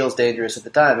whatever feels dangerous at the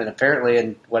time, and apparently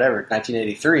in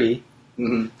 1983,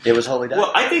 it was Holy Diver.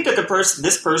 Well, I think that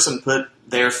this person put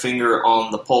their finger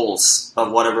on the pulse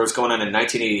of whatever was going on in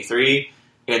 1983,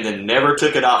 and then never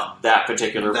took it off that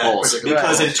particular pulse.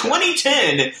 Because in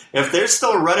 2010, if they're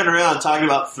still running around talking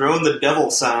about throwing the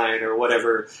devil sign or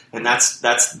whatever, and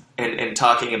and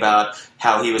talking about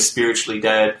how he was spiritually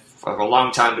dead for a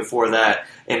long time before that,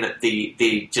 and the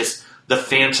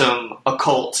phantom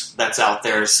occult that's out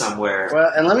there somewhere.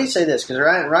 Well, and let me say this, because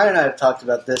Ryan and I have talked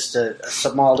about this to a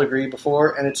small degree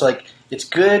before, and it's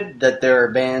good that there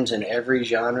are bands in every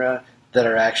genre that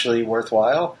are actually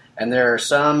worthwhile, and there are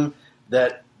some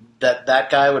that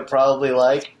guy would probably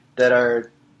like that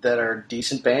are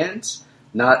decent bands.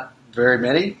 Not very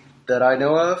many that I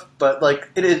know of, but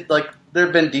there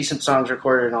have been decent songs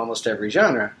recorded in almost every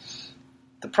genre.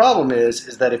 The problem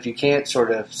is that if you can't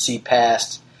sort of see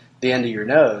past the end of your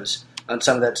nose on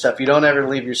some of that stuff, you don't ever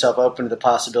leave yourself open to the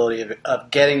possibility of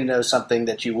getting to know something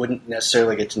that you wouldn't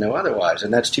necessarily get to know otherwise,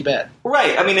 and that's too bad.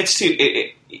 Right. I mean, it's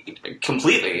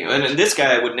completely. And this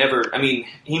guy would never. I mean,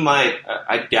 he might.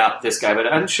 I doubt this guy, but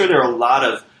I'm sure there are a lot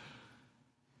of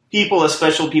people,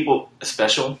 especial people.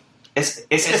 Some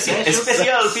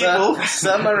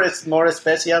are more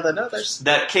especial than others.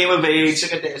 That came of age.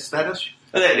 Spanish?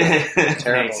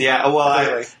 Thanks. Yeah. Well,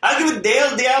 I'll give it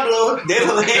Del Diablo,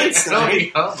 Devil Hands. By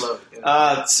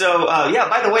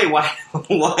the way, why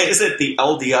is it the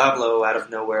El Diablo out of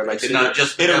nowhere? Like it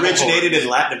originated in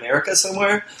Latin America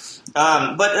somewhere. But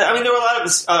I mean, there were a lot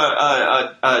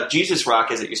of Jesus rock,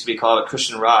 as it used to be called,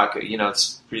 Christian rock.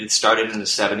 It's really started in the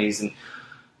 70s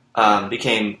and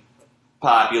became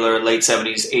popular late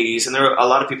 70s, 80s, and there are a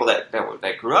lot of people that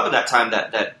grew up at that time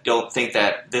that don't think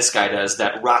that this guy does,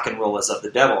 that rock and roll is of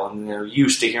the devil. I mean, they're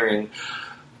used to hearing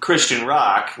Christian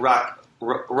rock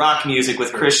music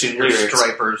with Christian lyrics.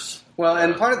 Stripers. Well,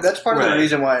 and that's part of the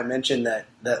reason why I mentioned that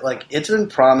it's been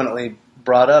prominently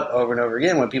brought up over and over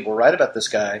again when people write about this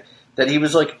guy, that he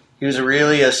was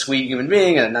really a sweet human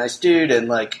being and a nice dude, and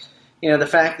the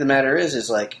fact of the matter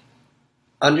is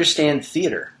understand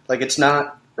theater. It's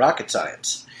not rocket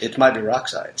science. It might be rock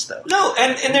science, though. No,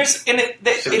 and there's... See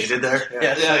what you did there?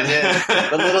 Yes, I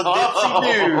did. The little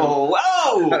dipsy do.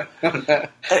 Whoa!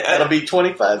 That'll be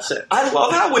 25 cents. I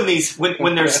love how when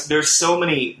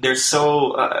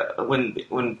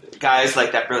when guys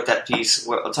like that wrote that piece,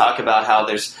 we'll talk about how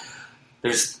there's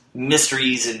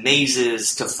mysteries and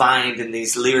mazes to find in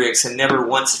these lyrics, and never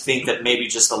once think that maybe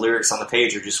just the lyrics on the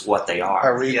page are just what they are.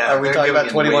 Are we talking about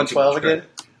 2112 again?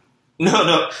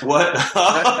 No. What?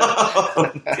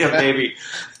 Yeah, maybe.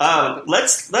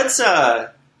 Let's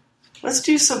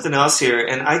do something else here.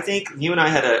 And I think you and I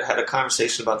had a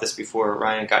conversation about this before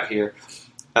Ryan got here.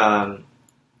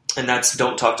 and that's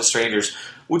 "Don't Talk to Strangers,"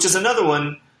 which is another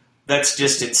one that's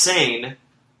just insane,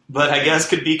 but I guess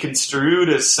could be construed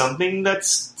as something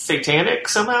that's satanic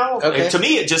somehow. Okay. And to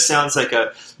me, it just sounds like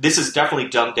this is definitely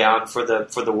dumbed down for the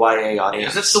YA audience.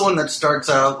 Is this the one that starts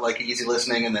out like easy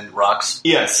listening and then rocks?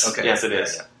 Yes. Okay. Yes, it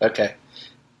is. Yeah. Okay.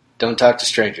 Don't talk to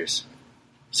strangers.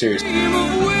 Seriously. Dream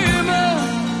of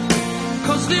women,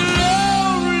 'cause they'll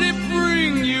only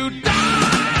bring you down.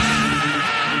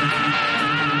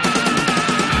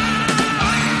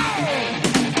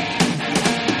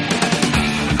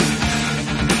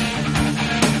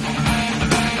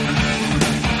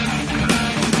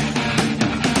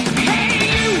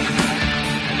 Hey,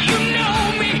 you know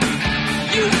me,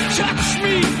 you touch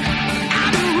me,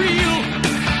 I'm real.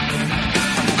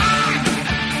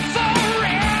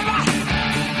 Forever,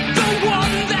 the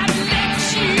one that lets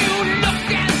you look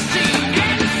and see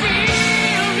and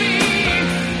feel me.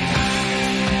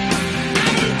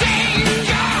 I'm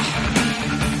danger,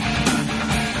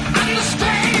 I'm the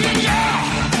stranger,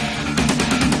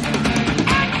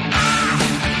 I'm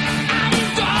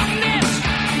darkness,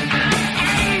 I'm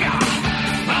anger,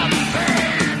 I'm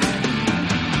pain.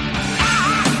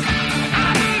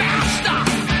 I'm master,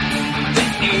 the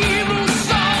evil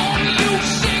song you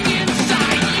sing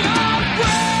inside your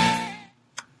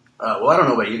brain. Well, I don't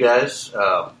know about you guys,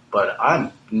 but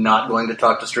I'm not going to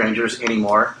talk to strangers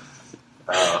anymore.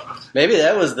 Maybe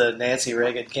that was the Nancy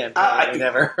Reagan campaign we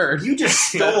never heard. You just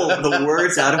stole the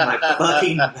words out of my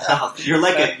fucking mouth. You're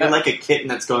like a kitten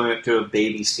that's going up to a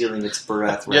baby stealing its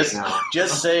breath right now.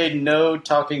 Just say no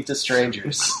talking to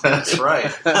strangers. That's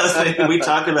right. We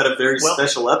talked about a very Well-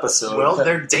 special episode. Well,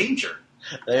 they're danger.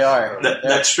 They are.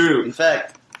 That's true. In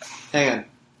fact, hang on.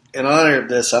 In honor of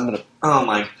this, I'm going to Oh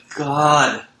my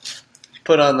god.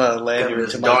 put on the That lanyard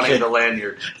is to my donning kid. the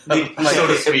lanyard, My so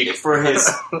to kid. speak. For his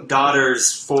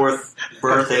daughter's 4th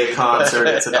birthday concert,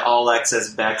 it's an all-access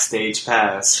backstage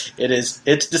pass. It's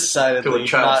To decidedly a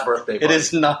child's not, birthday it party.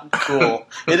 is not cool.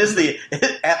 It is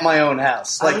at my own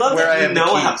house. Like I love where that I you have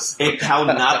know the keys. how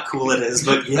not cool it is,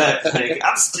 but yet, like,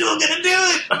 I'm still gonna do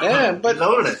it! Yeah, but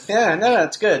Load it. yeah, no,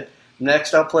 it's good.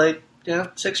 Next, I'll play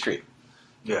 6th Street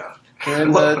Yeah.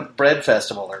 and the Bread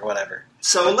Festival or whatever.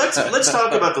 So let's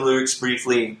talk about the lyrics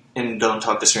briefly in "Don't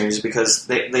Talk to Strangers" because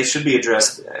they should be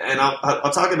addressed, and I'll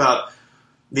talk about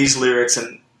these lyrics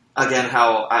and again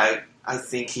how I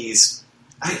think he's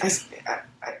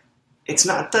it's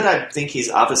not that I think he's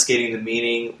obfuscating the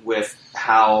meaning with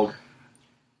how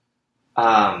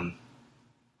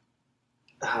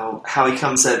he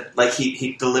comes at like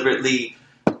he deliberately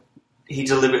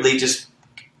just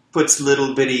puts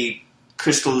little bitty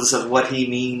crystals of what he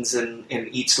means in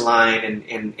each line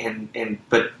and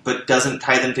but doesn't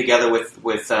tie them together with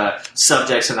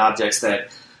subjects and objects that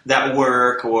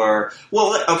work or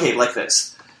like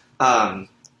this. Well,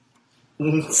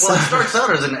 it starts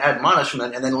out as an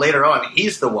admonishment, and then later on,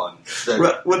 he's the one.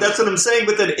 Well, that's what I'm saying.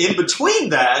 But then in between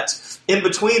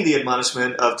the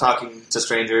admonishment of talking to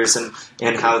strangers and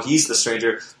how he's the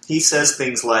stranger, he says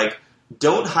things like,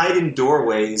 "Don't hide in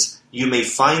doorways. You may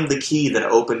find the key that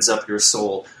opens up your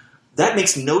soul." That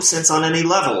makes no sense on any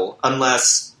level,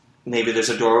 unless maybe there's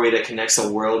a doorway that connects a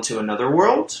world to another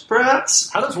world, perhaps.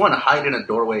 How does one hide in a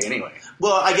doorway anyway?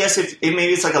 Well, I guess maybe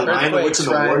it's like a line of what's in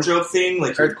the wardrobe thing,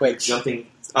 like Earthquakes. you're jumping.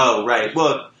 Oh, right.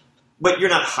 Well, but you're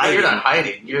not hiding. You're not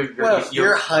hiding.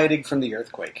 You're hiding from the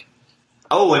earthquake.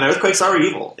 Oh, and earthquakes are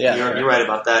evil. Yeah, you're right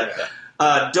about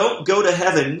that. Don't go to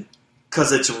heaven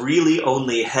because it's really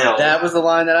only hell. That was the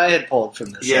line that I had pulled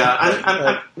from this.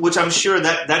 Yeah, which I'm sure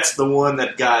that's the one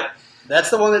that got. That's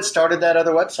the one that started that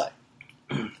other website.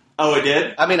 Oh, it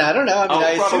did? I mean, I don't know. I mean,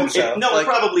 I assume so. It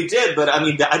probably did, but I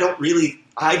mean,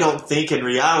 I don't think in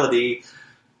reality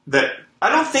that. I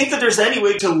don't think that there's any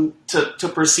way to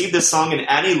perceive this song in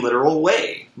any literal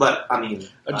way. But I mean,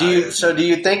 do you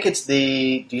think it's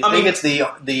the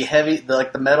heavy,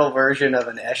 like the metal version of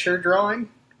an Escher drawing?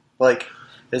 Like,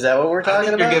 is that what we're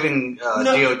talking about? You're giving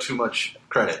Dio too much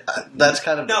credit. That's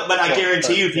kind of no, but I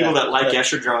guarantee you, people that like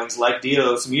Escher drawings like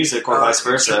Dio's music, or vice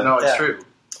versa. No, it's true.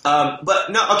 But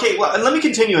no, okay. Well, let me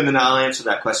continue, and then I'll answer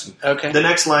that question. Okay. The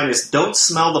next line is: "Don't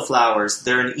smell the flowers;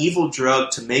 they're an evil drug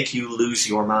to make you lose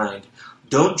your mind.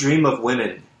 Don't dream of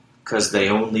women, because they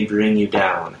only bring you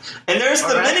down." And there's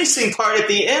the menacing part at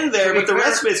the end there, but the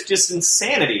rest of it's just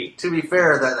insanity. To be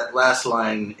fair, that last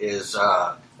line is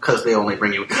because they only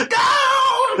bring you down.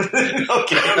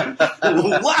 Okay.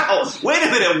 Wow. Wait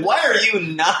a minute. Why are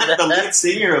you not the lead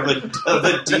singer of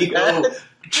a Dio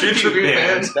Tribute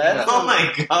band. Oh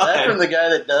my god! That's from the guy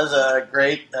that does a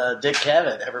great Dick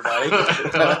Cavett. Everybody.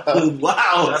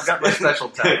 Wow! I've got my special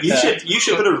type. You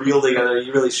should put a reel together.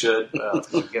 You really should. Well,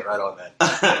 get right on that.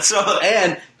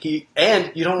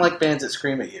 And you don't like bands that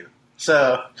scream at you,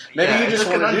 so maybe you just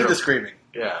want to do the screaming.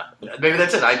 Yeah, maybe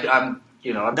that's it. I'm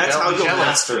that's how you'll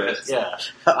master it. Yeah,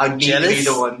 I need to be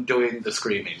the one doing the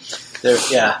screaming.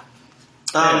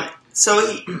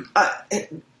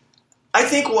 I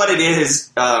think what it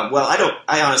is, I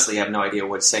honestly have no idea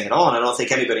what he's saying at all, and I don't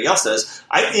think anybody else does.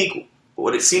 I think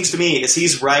what it seems to me is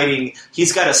he's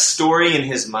got a story in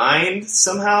his mind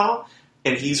somehow,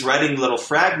 and he's writing little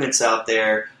fragments out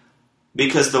there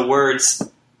because the words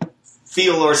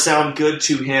feel or sound good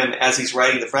to him as he's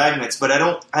writing the fragments, but I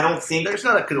don't think... There's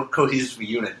not a cohesive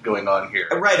unit going on here.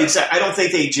 Right, exactly. I don't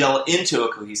think they gel into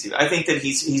a cohesive... I think that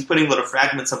he's putting little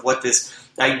fragments of what this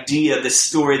idea, this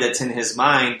story that's in his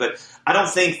mind, but I don't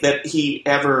think that he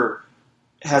ever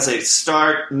has a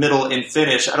start, middle, and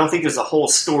finish. I don't think there's a whole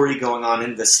story going on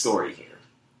in this story here.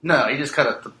 No, he just kind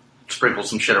of sprinkles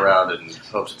some shit around and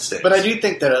hopes it sticks. But I do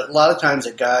think that a lot of times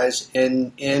that guys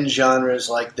in genres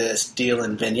like this deal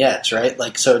in vignettes, right?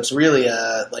 Like, so it's really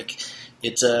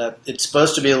it's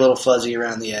supposed to be a little fuzzy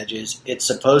around the edges. It's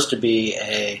supposed to be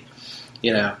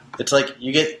it's like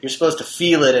you're supposed to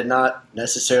feel it and not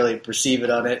necessarily perceive it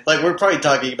on it. Like, we're probably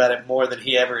talking about it more than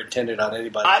he ever intended on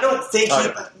anybody. I don't think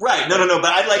right. No.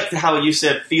 But I like how you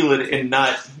said feel it and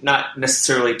not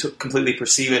necessarily completely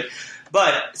perceive it.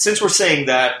 But since we're saying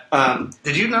that,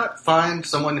 did you not find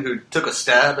someone who took a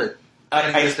stab at?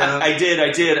 I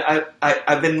did.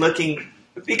 I've been looking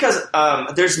because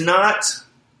there's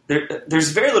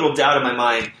very little doubt in my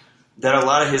mind that a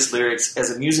lot of his lyrics,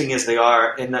 as amusing as they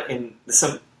are,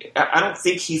 I don't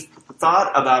think he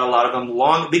thought about a lot of them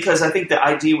long, because I think the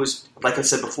idea was, like I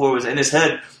said before, was in his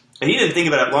head, and he didn't think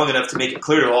about it long enough to make it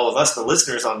clear to all of us, the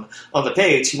listeners on the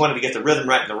page. He wanted to get the rhythm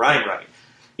right and the rhyme right.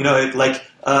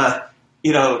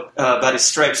 About his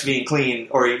stripes being clean,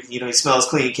 or he smells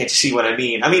clean. Can't you see what I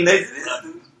mean? I mean,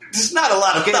 there's not a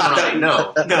lot of thought.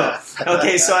 No.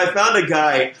 Okay, so I found a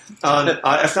guy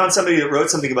I found somebody that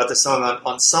wrote something about this song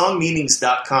on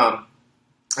songmeanings.com,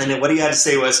 and then what he had to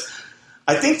say was,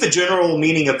 I think the general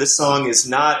meaning of this song is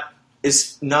not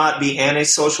be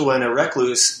antisocial and a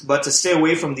recluse, but to stay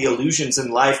away from the illusions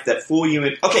in life that fool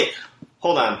you. Okay,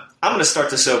 hold on. I'm going to start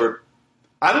this over.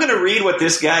 I'm going to read what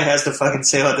this guy has to fucking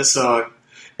say about this song,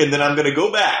 and then I'm going to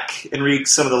go back and read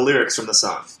some of the lyrics from the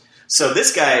song. So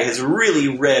this guy has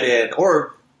really read in,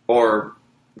 or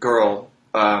girl,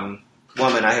 woman,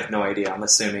 I have no idea, I'm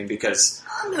assuming, because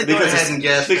of certain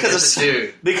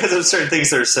things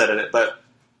that are said in it, but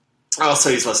also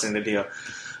he's listening to Dio.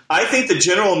 I think the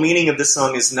general meaning of this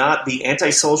song is not be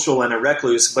antisocial and a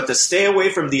recluse, but to stay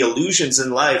away from the illusions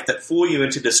in life that fool you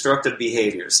into destructive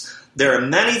behaviors. There are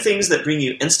many things that bring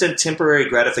you instant temporary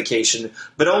gratification,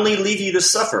 but only leave you to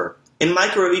suffer. In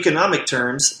microeconomic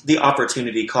terms, the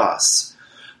opportunity costs.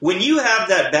 When you have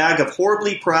that bag of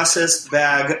horribly processed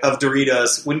bag of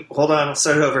Doritos,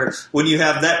 When you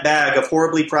have that bag of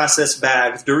horribly processed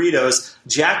bag of Doritos,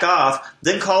 jack off,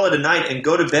 then call it a night and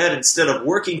go to bed instead of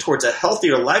working towards a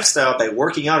healthier lifestyle by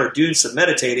working out or doing some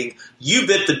meditating, you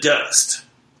bit the dust.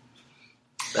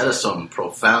 That is some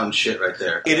profound shit right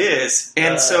there. It is.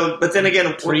 And but then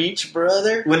again, preach,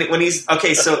 brother. When he's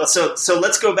okay, so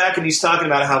let's go back, and he's talking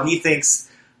about how he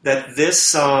thinks that this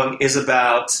song is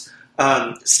about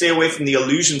stay away from the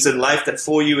illusions in life that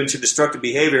fool you into destructive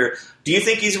behavior. Do you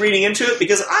think he's reading into it?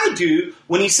 Because I do.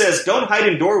 When he says, "Don't hide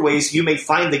in doorways, you may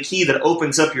find the key that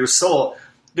opens up your soul."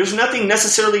 There's nothing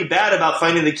necessarily bad about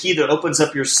finding the key that opens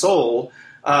up your soul.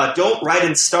 Don't write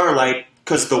in starlight,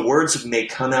 because the words may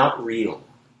come out real.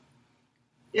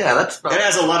 Yeah, that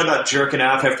has a lot about jerking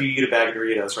off after you eat a bag of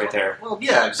Doritos right there. Well,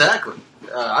 yeah, exactly.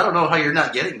 I don't know how you're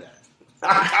not getting that.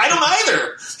 I don't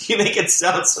either. You make it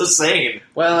sound so sane.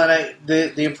 Well, and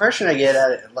the impression I get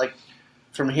at it, like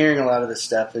from hearing a lot of this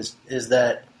stuff, is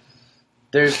that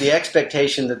there's the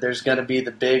expectation that there's going to be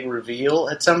the big reveal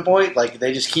at some point. Like,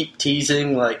 they just keep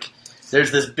teasing, like,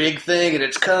 there's this big thing and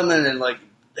it's coming, and like,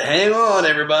 hang on,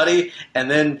 everybody. And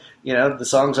then, the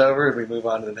song's over and we move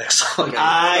on to the next song.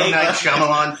 I Night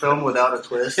Shyamalan film without a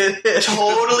twist.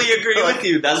 Totally agree with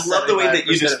you. I love the way that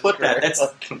you just put that.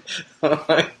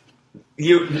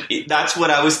 That's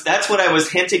what I was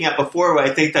hinting at before, where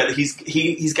I think that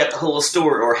he's got the whole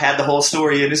story, or had the whole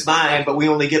story in his mind, but we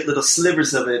only get little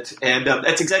slivers of it. And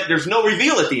that's exactly, there's no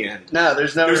reveal at the end. No,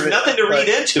 there's nothing to read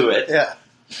into it. Yeah.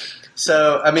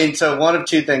 So one of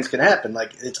two things can happen.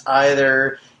 Like, it's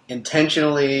either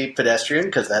intentionally pedestrian,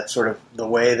 because that's sort of the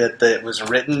way that it was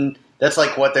written. That's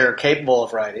like what they're capable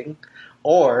of writing.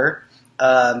 or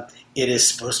it is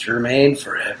supposed to remain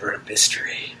forever a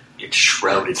mystery. It's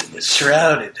shrouded in this.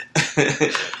 Shrouded.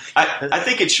 I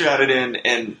think it's shrouded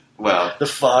in well, the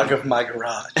fog of my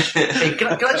garage. Hey, can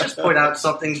I just point out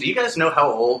something? Do you guys know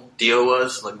how old Dio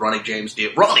was? Like Ronnie James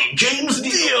Dio. Ronnie James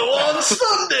Dio on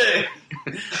Sunday!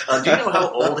 Do you know how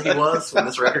old he was when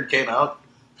this record came out?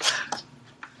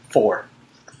 4.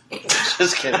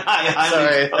 Just kidding.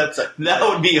 Sorry. That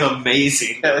would be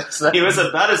amazing. He was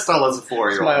about as tall as a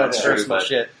 4-year-old. My own That's true, personal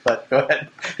shit, but go ahead.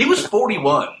 He was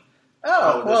 41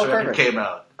 Oh, when well, this record perfect. came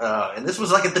out. And this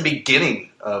was like at the beginning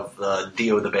of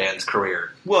Dio the band's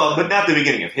career. Well, but not the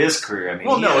beginning of his career. I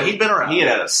mean, he'd been around. He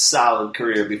had a solid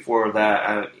career before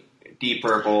that. Deep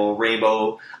Purple,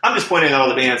 Rainbow. I'm just pointing out all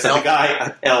the bands that the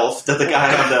guy Elf, that the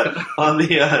guy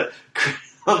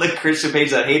on the Christian page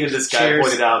that hated this guy Cheers.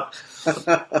 pointed out.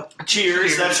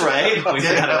 Cheers, that's right. We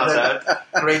forgot about that.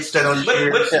 Great stand on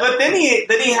But then he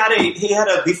had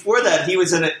a before that he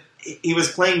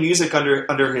was playing music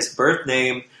under his birth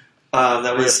name.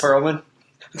 That was Perlman.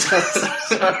 Just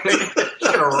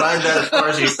gonna ride that as far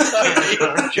as you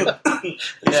can.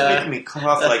 It's making me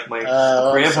cough like my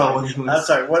grandpa when he was I'm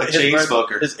sorry. What a chain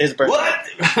smoker. His birth. What?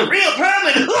 Real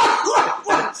permanent.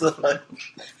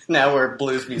 Now we're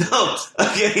blues music. No.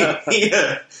 Okay.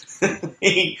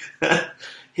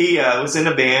 He was in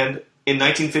a band in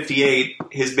 1958.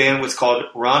 His band was called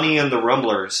Ronnie and the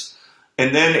Rumblers,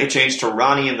 and then it changed to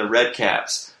Ronnie and the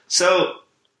Redcaps. So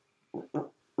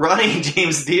Ronnie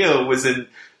James Dio was in.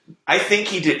 I think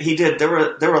he did. There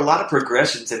were a lot of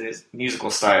progressions in his musical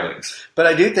stylings. But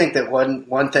I do think that one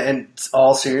thing, in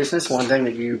all seriousness, one thing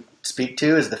that you speak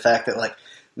to is the fact that like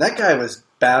that guy was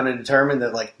bound and determined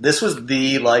that like this was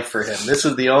the life for him. This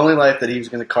was the only life that he was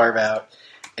going to carve out.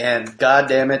 And God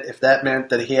damn it, if that meant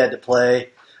that he had to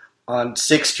play on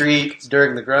 6th Street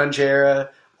during the grunge era,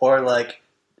 or like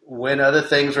when other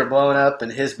things were blowing up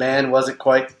and his band wasn't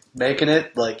quite making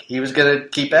it, like he was going to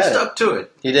keep at it. He stuck to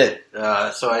it. He did.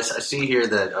 So I see here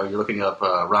that you're looking up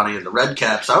Ronnie and the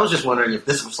Redcaps. I was just wondering if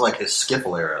this was like his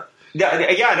skiffle era. Yeah,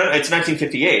 I don't know. It's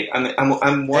 1958.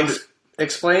 I'm wondering.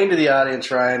 Explain to the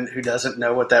audience, Ryan, who doesn't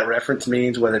know what that reference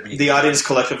means, what it means. The audience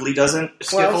collectively doesn't.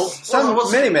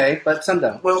 Skiffle? Many may, but some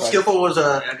don't. Well, skiffle was it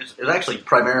was actually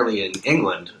primarily in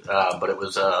England, but it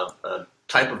was a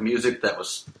type of music that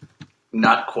was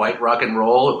not quite rock and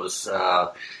roll. It was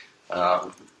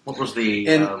what was the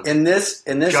in this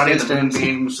Johnny instance, and the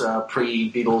Moonbeams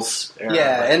pre-Beatles era?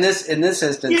 Yeah, in this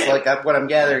instance, Yeah. like what I'm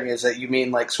gathering is that you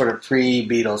mean like sort of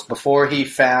pre-Beatles, before he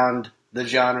found the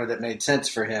genre that made sense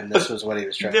for him. This was what he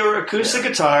was trying. There were acoustic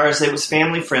guitars. It was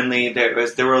family friendly. There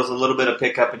was a little bit of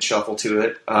pickup and shuffle to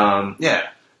it.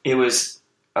 It was.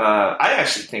 I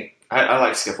actually think I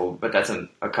like skiffle, but that's a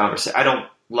conversation. I don't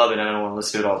love it. I don't want to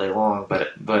listen to it all day long, but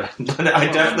I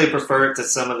definitely prefer it to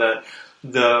some of the.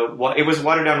 It was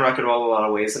watered down rock and roll in a lot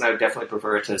of ways, and I definitely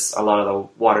prefer it to a lot of the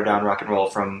watered down rock and roll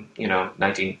from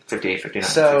 1958,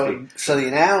 59. So the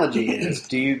analogy is: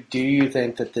 do you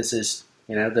think that this is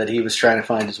that he was trying to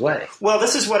find his way? Well,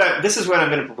 this is what I'm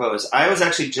going to propose. I was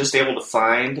actually just able to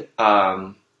find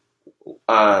a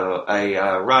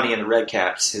Ronnie and the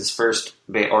Redcaps, his first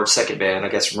band, or second band, I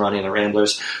guess, from Ronnie and the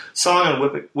Ramblers song on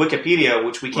Wikipedia,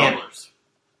 which we can't. Rumblers.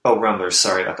 Oh, Rumblers.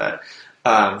 Sorry about that.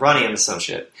 Ronnie and the some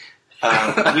shit.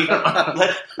 I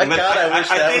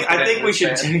think we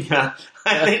should.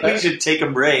 I think we should take a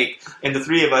break, and the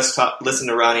three of us listen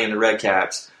to Ronnie and the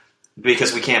Redcaps.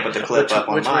 Because we can't put the clip up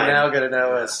online. Which we're now going to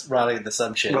know as Ronnie and the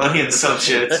Some Shit. Ronnie and the Some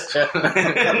Shit.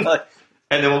 And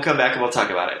then we'll come back and we'll talk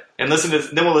about it. And then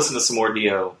we'll listen to some more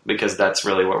Dio, because that's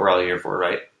really what we're all here for,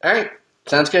 right? All right.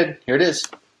 Sounds good. Here it is.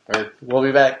 Or we'll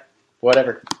be back.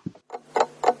 Whatever.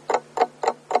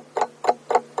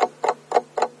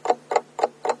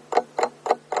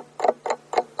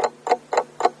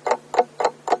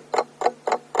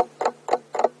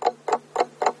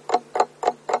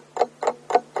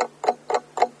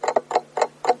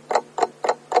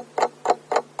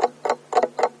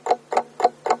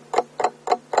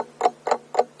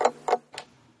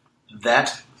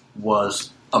 That was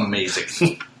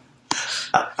amazing.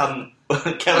 Kevin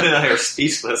and I are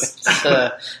speechless.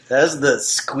 That's the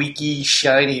squeaky,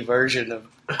 shiny version of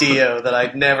Dio that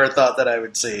I never thought that I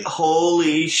would see.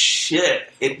 Holy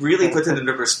shit. It really puts it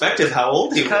into perspective how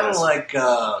old he It's was. kind of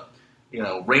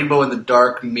like, Rainbow in the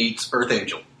Dark meets Earth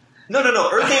Angel. No.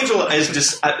 Earth Angel is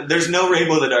just... there's no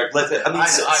Rainbow in the Dark.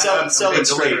 Sell it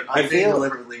straight. I'm being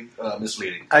deliberately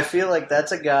misleading. I feel like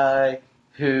that's a guy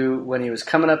who, when he was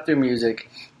coming up through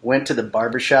music, went to the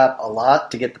barbershop a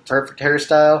lot to get the perfect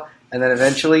hairstyle, and then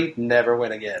eventually never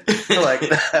went again. Like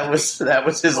that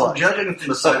was his life. Judging from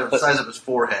the size of his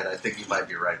forehead, I think you might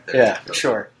be right there. Yeah,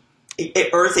 sure.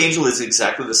 Earth Angel is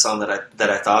exactly the song that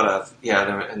I thought of. Yeah,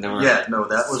 there were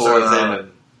that was four of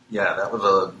them. That was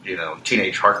a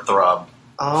teenage heartthrob.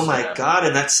 Oh my God!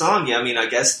 And that song,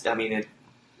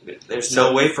 there's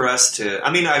no way for us to.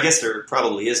 I guess there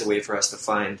probably is a way for us to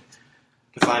find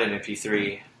an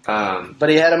MP3. But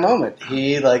he had a moment.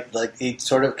 He he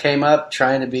sort of came up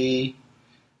trying to be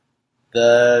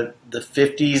the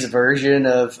 50s version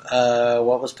of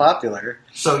what was popular.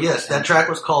 So yes, that track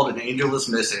was called "An Angel Is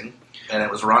Missing," and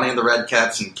it was Ronnie and the Red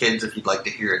Caps. And kids, if you'd like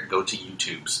to hear it, go to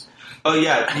YouTube's. Oh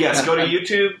yeah, yes. Go to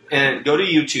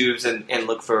YouTube's and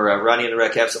look for Ronnie and the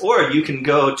Red Caps, or you can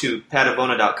go to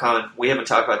patavona.com. We haven't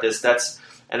talked about this.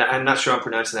 And I'm not sure I'm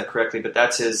pronouncing that correctly, but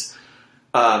that's his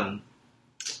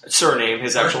surname,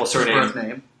 his actual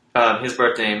surname, his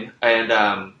birth name,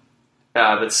 and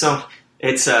but so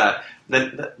it's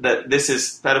this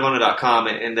is patavona.com,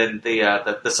 and then the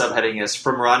subheading is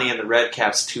From Ronnie and the Red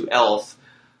Caps to Elf,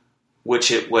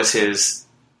 which it was his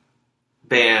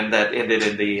band that ended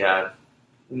in the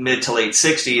mid to late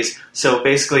 60s. So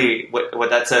basically what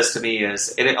that says to me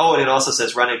is, and it also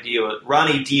says Ronnie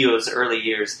Dio's early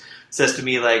years, says to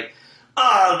me like,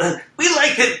 we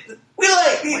liked it.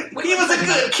 He was a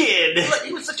good kid.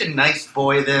 He was such a nice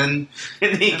boy then.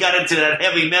 And he got into that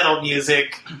heavy metal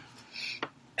music.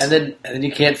 And then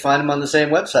you can't find him on the same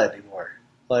website anymore.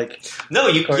 No,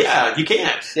 you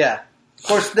can't. Yeah. Of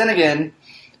course, then again,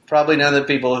 probably none of the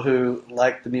people who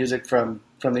like the music from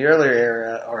the earlier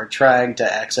era are trying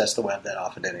to access the web that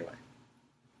often anyway.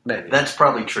 Maybe. That's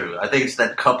probably true. I think it's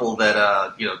that couple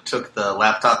that took the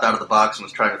laptop out of the box and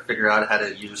was trying to figure out how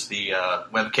to use the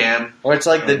webcam. Or it's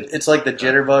like the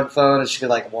Jitterbug phone. It's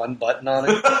got one button on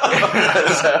it.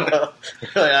 So,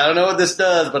 I don't know what this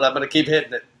does, but I'm going to keep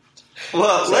hitting it.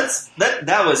 Well,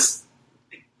 that was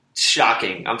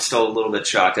shocking. I'm still a little bit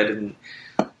shocked. I didn't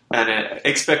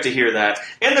expect to hear that.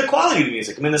 And the quality of the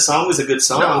music. The song was a good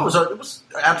song. No, it was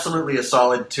absolutely a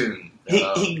solid tune.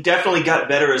 He definitely got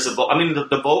better as a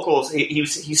the vocals.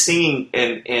 He's singing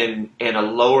in a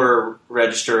lower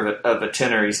register of a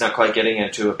tenor. He's not quite getting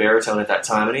into a baritone at that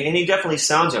time, and he definitely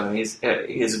sounds young.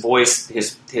 His voice,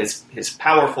 his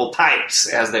powerful pipes,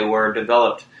 as they were,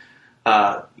 developed,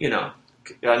 a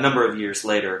number of years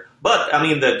later. But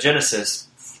the genesis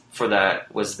for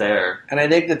that was there. And I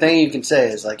think the thing you can say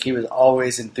is he was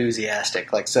always enthusiastic.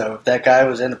 So if that guy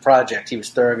was in the project, he was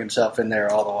throwing himself in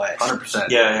there all the way. 100%.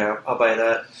 Yeah, I'll buy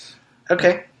that.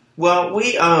 Okay. Well,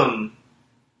 we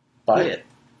buy it.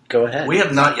 Go ahead. We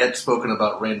have not yet spoken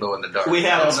about Rainbow in the Dark. We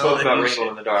haven't spoken about Rainbow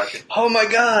in the Dark. Oh my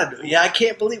God! Yeah, I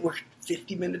can't believe we're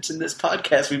 50 minutes in this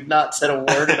podcast. We've not said a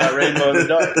word about Rainbow in the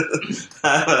Dark.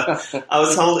 I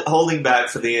was holding back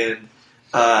for the end.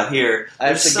 Here, I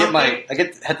have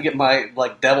to get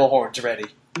my devil horns ready.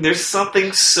 There's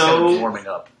something so warming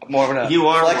up. You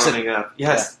are flexing. warming up.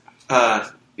 Yes.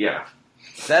 Yeah.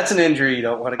 That's an injury you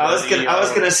don't want to go. I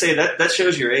was gonna say that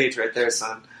shows your age right there,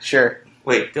 son. Sure.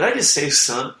 Wait, did I just say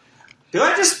son? Do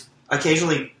I just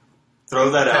occasionally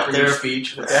throw that out there?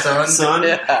 Speech, son,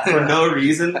 for no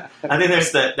reason. I think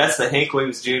that's the Hank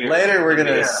Williams Jr. Later, we're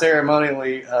gonna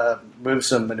ceremonially move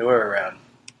some manure around.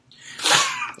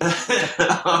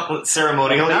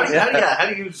 Ceremonially? How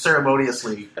do you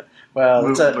ceremoniously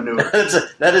move manure?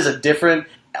 That is a different,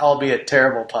 albeit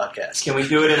terrible podcast. Can we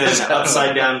do it in an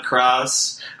upside down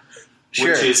cross?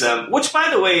 Sure. Which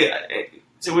by the way,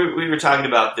 so we were talking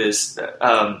about this.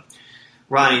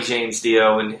 Ronnie James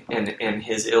Dio and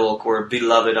his ilk were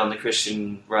beloved on the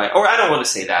Christian right, or I don't want to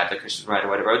say that the Christian right or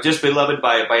whatever, just beloved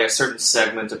by a certain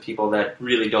segment of people that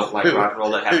really don't like rock and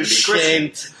roll that happen to be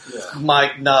Christian. Shane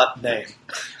might not name.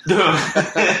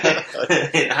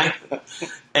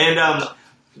 and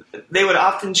they would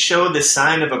often show the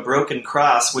sign of a broken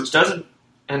cross, which doesn't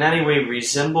in any way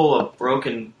resemble a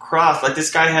broken cross. Like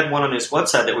this guy had one on his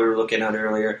website that we were looking at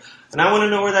earlier, and I want to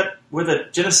know where the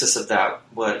genesis of that.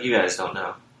 What you guys don't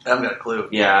know? I haven't got a clue.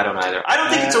 Yeah, I don't either. I don't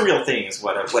think it's a real thing. Is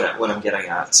what I'm getting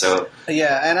at. So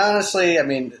yeah, and honestly,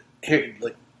 here,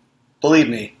 believe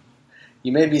me,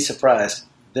 you may be surprised.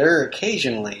 There are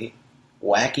occasionally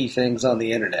wacky things on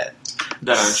the internet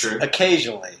that aren't true.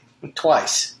 Occasionally,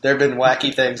 twice there have been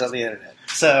wacky things on the internet.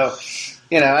 So.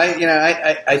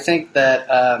 I think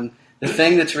that the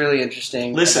thing that's really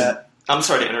interesting. Listen, I'm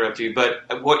sorry to interrupt you,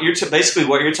 but what you're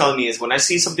telling me is when I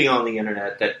see something on the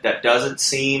internet that doesn't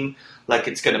seem like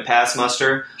it's going to pass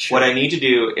muster, sure. What I need to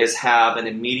do is have an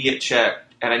immediate check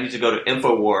and I need to go to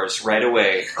InfoWars right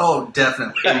away. Oh,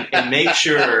 definitely. And make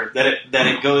sure that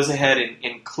it goes ahead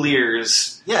and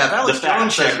clears. Yeah, if Alex the fact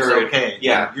Jones says it's checker. okay,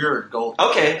 Yeah. you're gold.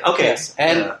 Okay. Yes.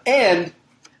 And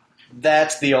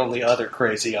that's the only other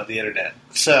crazy on the internet.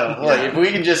 So if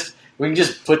we can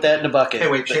just put that in a bucket. Hey,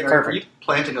 wait, Shane, are you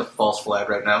planting a false flag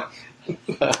right now?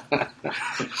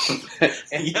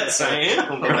 Yes, I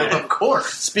am. Right. Of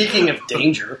course. Speaking of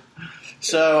danger.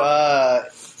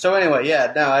 So anyway,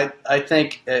 I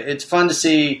think it's fun to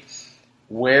see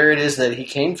where it is that he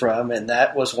came from, and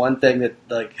that was one thing that,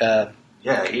 he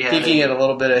had peeking at a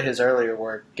little bit of his earlier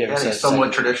work gave us a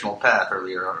somewhat traditional path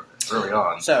early on.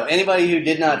 So anybody who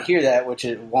did not hear that, which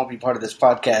it won't be part of this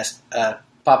podcast,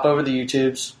 pop over the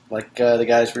YouTubes, like the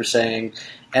guys were saying,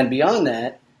 and beyond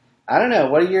that, I don't know.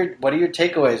 What are your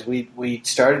takeaways? We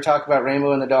started talking about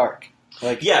Rainbow in the Dark.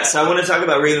 Yes, I want to talk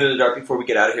about Rainbow in the Dark before we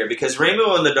get out of here, because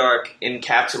Rainbow in the Dark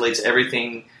encapsulates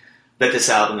everything that this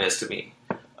album is to me.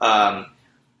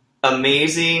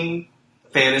 Amazing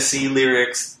fantasy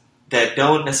lyrics that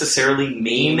don't necessarily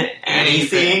mean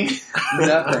anything.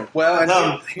 Nothing.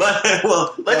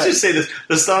 Well, let's just say this.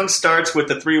 The song starts with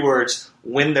the 3 words,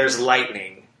 "When there's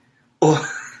lightning."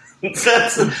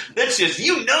 That's just,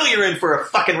 you're in for a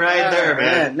fucking ride there,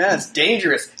 man. No, it's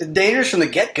dangerous. It's dangerous from the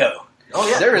get-go. Oh,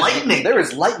 yeah, there is lightning. There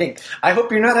is lightning. I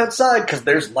hope you're not outside, because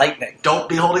there's lightning. Don't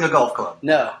be holding a golf club.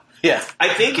 No. Yeah. I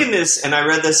think in this, and I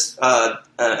read this at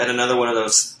another one of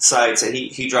those sites, and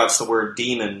he drops the word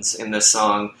demons in this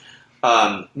song.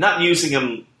 Not using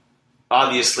them,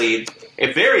 obviously,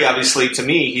 very obviously to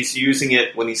me, he's using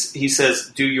it when he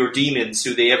says, "Do your demons,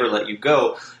 do they ever let you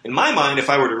go?" In my mind, if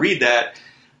I were to read that,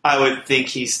 I would think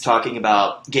he's talking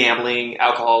about gambling,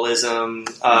 alcoholism,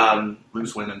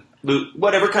 loose women,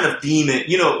 whatever kind of demon,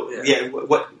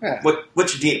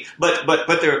 what's your demon?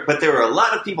 But there are a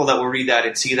lot of people that will read that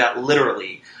and see that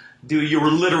literally. Do your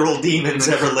literal demons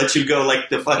ever let you go? Like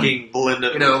the fucking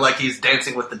Belinda, like he's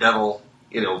dancing with the devil.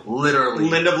 Literally.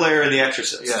 Linda Blair in The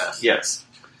Exorcist. Yes.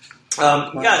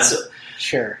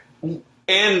 Sure.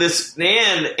 And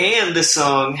this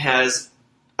song has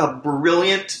a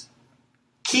brilliant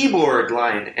keyboard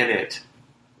line in it.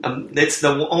 It's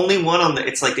the only one on the.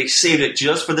 It's like they saved it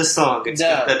just for this song. It's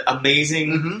got that amazing.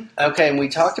 Mm-hmm. Okay, and we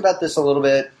talked about this a little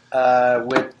bit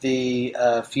with the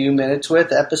Few Minutes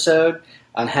With episode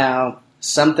on how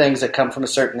some things that come from a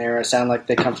certain era sound like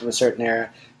they come from a certain era.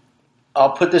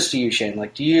 I'll put this to you, Shane.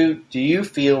 Like, do you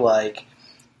feel like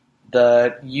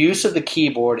the use of the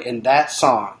keyboard in that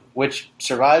song, which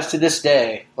survives to this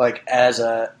day, like as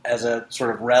a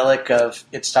sort of relic of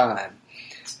its time,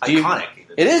 iconic?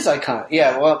 It is iconic.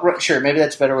 Yeah. Well, sure. Maybe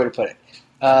that's a better way to put it.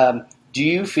 Do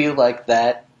you feel like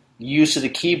that use of the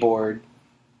keyboard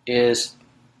is?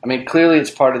 I mean, clearly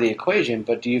it's part of the equation,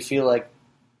 but do you feel like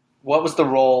what was the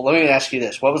role? Let me ask you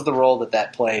this: what was the role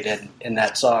that played in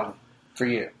that song for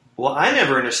you? Well, I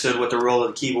never understood what the role of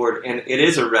the keyboard, and it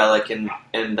is a relic in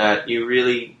that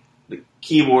the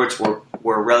keyboards were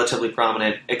relatively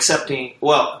prominent,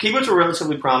 keyboards were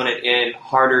relatively prominent in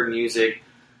harder music,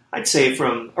 I'd say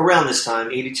from around this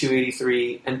time, 82,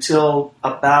 83, until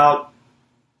about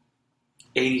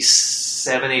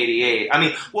 87, 88. I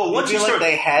mean, once you feel like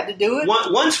they had to do it?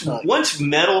 Once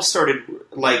metal started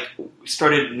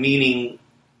meaning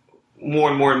more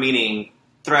and more meaning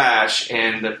thrash,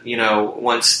 and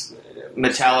once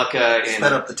Metallica and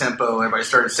sped up the tempo, everybody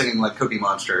started singing like Cookie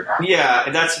Monster. Yeah,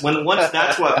 and that's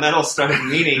that's what metal started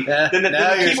meaning. Then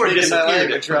the keyboard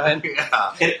disappeared.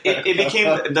 Yeah. And it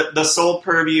became the sole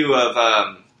purview of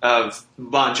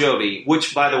Bon Jovi,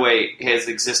 which, by the way, has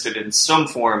existed in some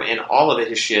form in all of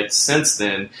his shit since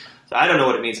then. So I don't know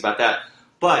what it means about that,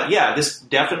 but yeah, this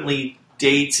definitely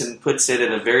dates and puts it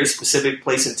in a very specific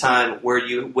place and time where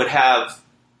you would have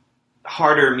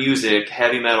harder music,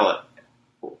 heavy metal,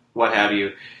 what have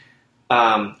you,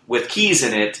 with keys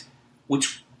in it,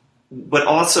 but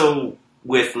also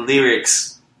with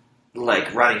lyrics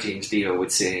like Ronnie James Dio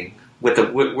would sing,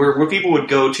 where people would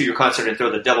go to your concert and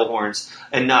throw the devil horns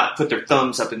and not put their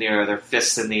thumbs up in the air or their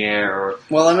fists in the air. Or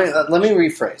well, let me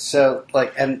rephrase. So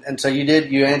and so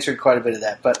you answered quite a bit of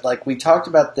that, but we talked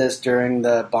about this during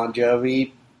the Bon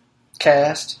Jovi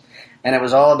cast. And it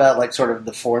was all about sort of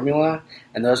the formula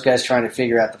and those guys trying to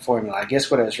figure out the formula. I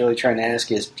guess what I was really trying to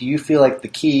ask is, do you feel like the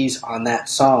keys on that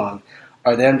song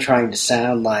are them trying to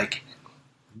sound like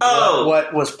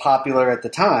what was popular at the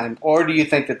time, or do you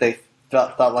think that they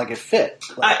felt like it fit?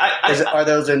 Are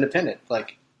those independent?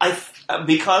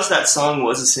 Because that song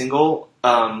was a single,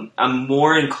 I'm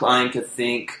more inclined to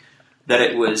think that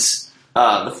it was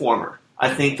the former.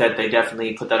 I think that they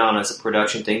definitely put that on as a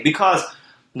production thing because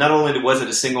not only was it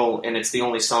a single and it's the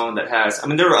only song that has... I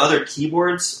mean, there were other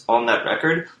keyboards on that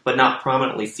record, but not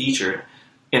prominently featured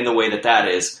in the way that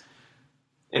is.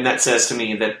 And that says to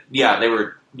me that, yeah, they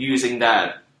were using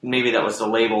that. Maybe that was the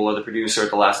label or the producer at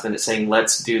the last minute saying,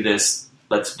 let's do this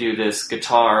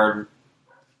guitar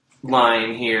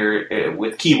line here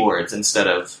with keyboards instead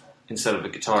of a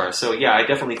guitar. So, yeah, I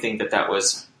definitely think that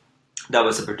was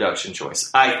a production choice,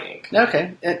 I think.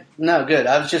 Okay. No, good.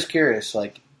 I was just curious.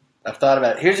 Like, I've thought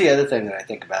about it. Here's the other thing that I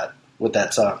think about with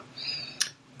that song.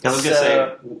 I was going to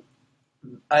say,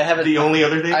 I have the only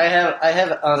other thing? I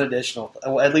have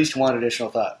at least one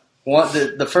additional thought.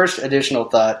 The first additional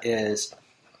thought is,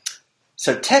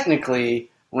 so technically,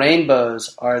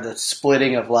 rainbows are the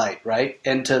splitting of light, right?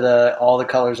 Into all the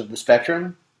colors of the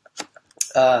spectrum.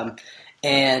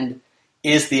 And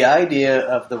is the idea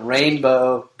of the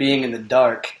rainbow being in the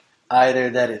dark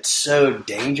either that it's so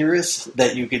dangerous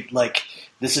that you could, like,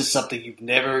 this is something you've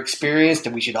never experienced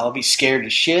and we should all be scared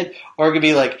to shit, or it could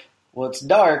be like, well, it's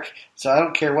dark, so I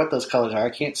don't care what those colors are, I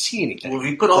can't see anything. Well, if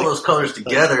you put all those colors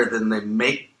together, then they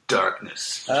make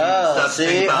darkness. Oh,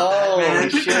 see? Holy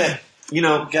shit. You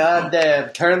know, goddamn!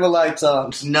 Turn the lights on.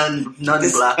 It's none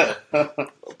blacker.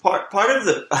 Part of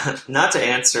the not to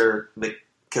answer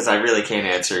because I really can't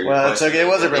answer. Your well, question. It's okay. It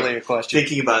wasn't really a question.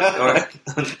 Thinking about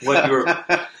what you were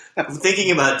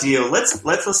thinking about, Dio. Let's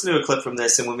listen to a clip from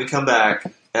this, and when we come back,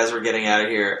 as we're getting out of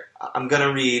here, I'm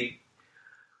gonna read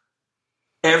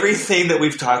everything that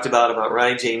we've talked about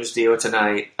Ronnie James Dio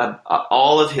tonight.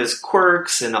 All of his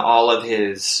quirks and all of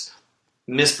his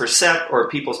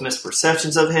people's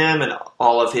misperceptions of him, and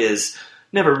all of his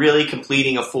never really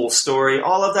completing a full story.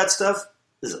 All of that stuff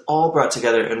is all brought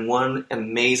together in one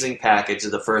amazing package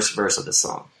of the first verse of the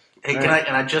song. Hey, I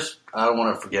don't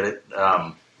want to forget it.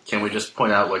 Can we just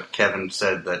point out what Kevin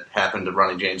said that happened to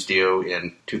Ronnie James Dio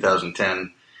in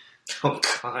 2010? Oh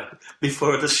God!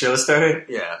 Before the show started?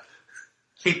 Yeah,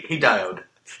 he died.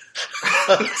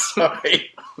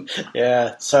 Sorry.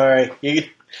 Yeah, sorry.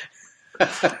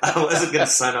 I wasn't going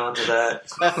to sign on to that.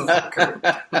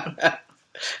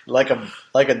 like a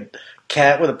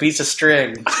cat with a piece of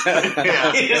string.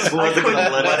 Yeah, he just wasn't going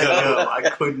to let it go. I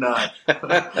could not.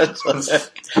 It's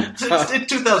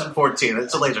 2014.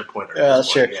 It's a laser pointer. Yeah,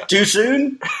 sure. Yeah. Too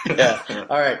soon? Yeah.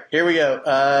 All right, here we go.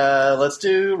 Let's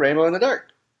do Rainbow in the Dark.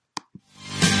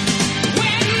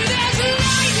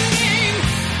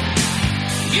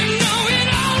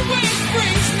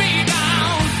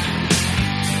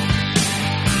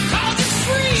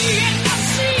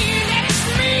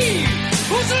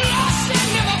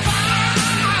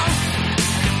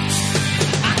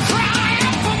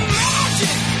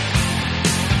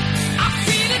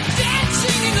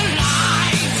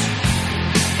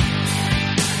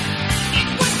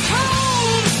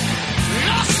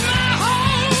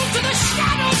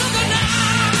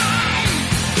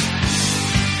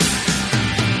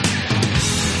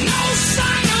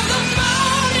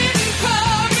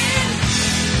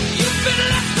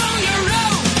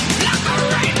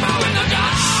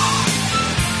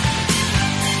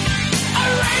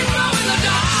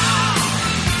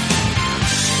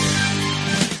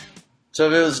 So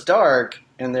if it was dark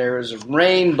and there was a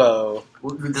rainbow,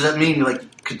 does that mean you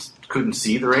couldn't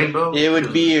see the rainbow? It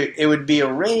would be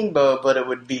a rainbow, but it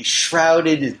would be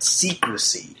shrouded in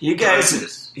secrecy. You guys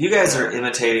are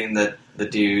imitating the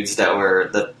dudes that were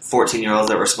the 14-year-olds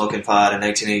that were smoking pot in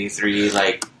 1983.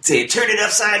 Like, say, turn it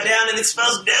upside down and it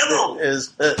smells devil.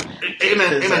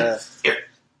 Amen. Here.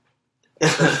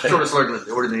 Shortest word in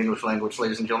the English language,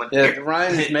 ladies and gentlemen. Yeah,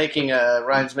 Ryan's making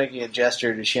a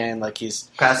gesture to Shane like he's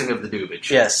passing of the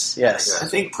dubage. Yes. I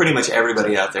think pretty much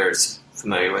everybody out there is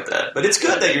familiar with that. But it's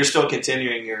good that you're still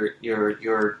continuing your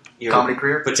comedy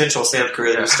career, potential stand-up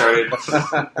career that you started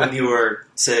when you were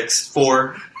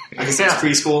 4. I guess it's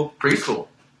preschool. Preschool.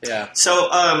 Yeah.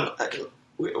 So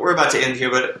we're about to end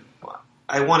here, but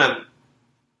I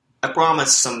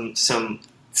promise some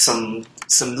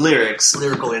lyrics,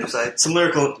 lyrical insight, some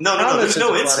lyrical. No. There's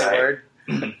no insight.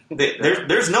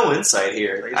 There's no insight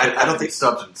here. I don't think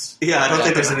substance. Yeah, I don't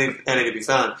think there's any to be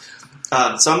found.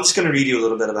 So I'm just going to read you a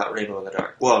little bit about Rainbow in the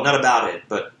Dark. Well, not about it,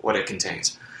 but what it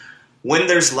contains. When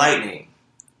there's lightning,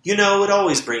 it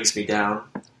always brings me down,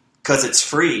 'cause it's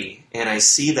free, and I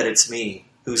see that it's me,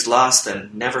 who's lost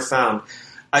and never found.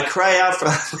 I cry out for.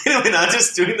 Wait a minute, I'm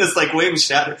just doing this like William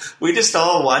Shatner. We just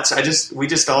all watched the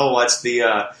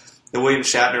William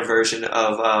Shatner version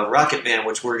of Rocket Man,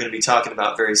 which we're going to be talking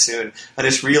about very soon. I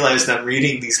just realized I'm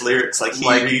reading these lyrics like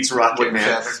he reads Rocket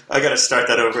Man. I got to start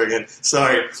that over again.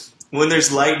 Sorry. When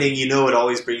there's lightning, it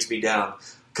always brings me down,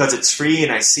 'cause it's free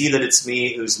and I see that it's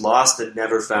me who's lost and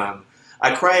never found.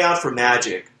 I cry out for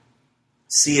magic,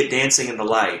 see it dancing in the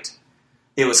light.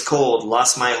 It was cold,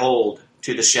 lost my hold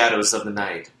to the shadows of the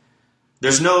night.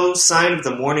 There's no sign of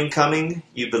the morning coming.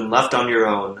 You've been left on your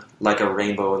own, like a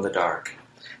rainbow in the dark.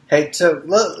 Hey, so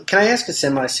can I ask a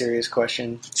semi-serious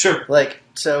question? Sure. Like,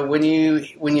 so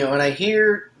when I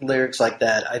hear lyrics like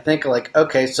that, I think like,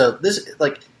 okay, so this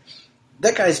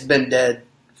that guy's been dead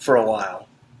for a while,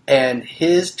 and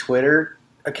his Twitter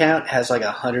account has like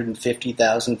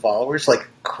 150,000 followers, like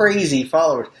crazy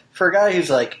followers for a guy who's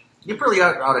like. You really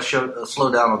ought to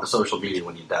slow down on the social media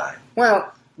when you die.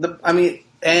 Well,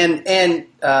 and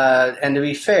to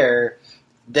be fair.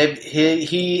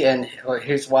 He and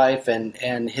his wife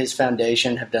and his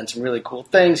foundation have done some really cool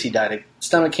things. He died of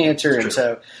stomach cancer, and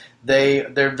so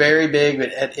they're very big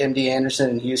at MD Anderson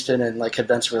in Houston, and like have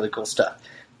done some really cool stuff.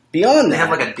 Beyond that, they have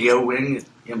like a Dio wing at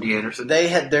MD Anderson.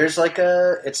 There's like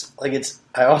I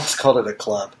almost called it a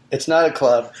club. It's not a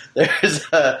club. It is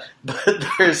not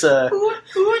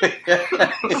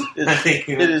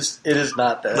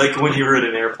that. Like when you were at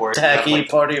an airport. Tacky, like,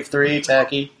 party of three,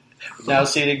 tacky. Now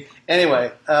seating.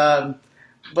 Anyway,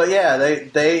 but yeah,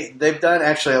 they've done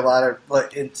actually a lot of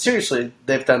seriously,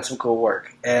 they've done some cool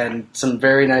work and some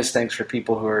very nice things for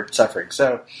people who are suffering.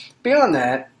 So beyond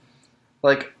that,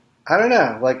 like I don't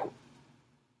know, like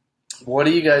what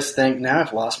do you guys think? Now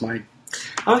I've lost my.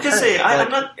 I was gonna say I'm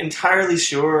not entirely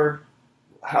sure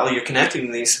how you're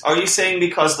connecting these. Are you saying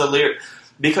because the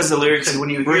lyrics when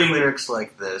you bring hear lyrics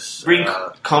like this bring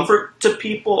comfort to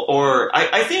people, or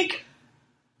I think.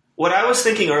 What I was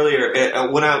thinking earlier,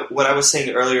 what I was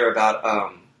saying earlier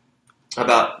about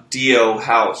Dio,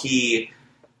 how he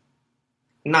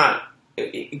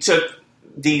took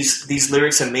these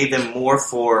lyrics and made them more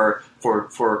for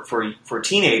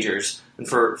teenagers and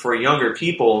for younger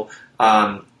people,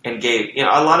 and gave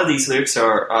a lot of these lyrics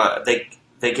are they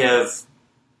give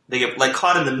like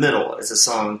Caught in the Middle is a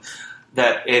song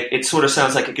that it sort of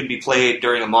sounds like it could be played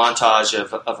during a montage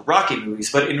of Rocky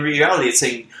movies, but in reality, it's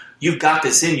saying. You've got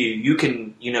this in you. You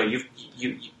can, you.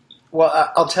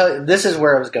 Well, I'll tell you. This is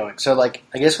where I was going. So, like,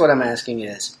 I guess what I'm asking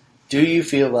is, do you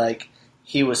feel like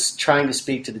he was trying to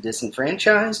speak to the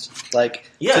disenfranchised,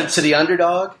 like to the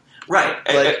underdog, right?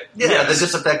 Like, the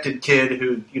disaffected kid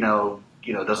who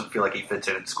doesn't feel like he fits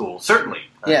in at school. Certainly,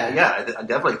 yeah. I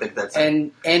definitely think that's.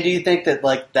 And do you think that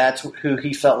like that's who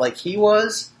he felt like he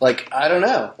was? Like, I don't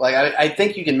know. Like, I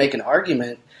think you can make an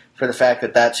argument. For the fact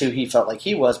that that's who he felt like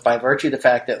he was, by virtue of the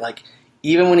fact that, like,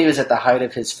 even when he was at the height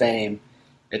of his fame,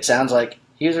 it sounds like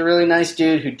he was a really nice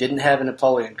dude who didn't have a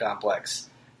Napoleon complex.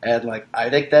 And, like, I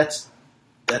think that's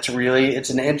really, it's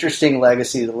an interesting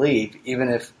legacy to leave, even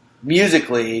if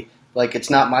musically, like, it's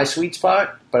not my sweet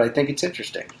spot, but I think it's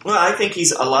interesting. Well, I think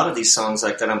a lot of these songs,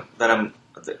 like,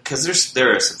 because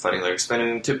there are some funny lyrics, but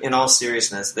in all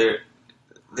seriousness,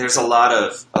 there's a lot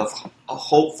of a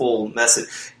hopeful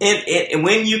message, and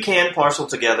when you can parcel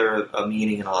together a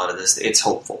meaning in a lot of this, it's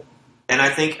hopeful, and I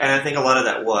think a lot of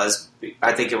that was.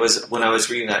 I think it was when I was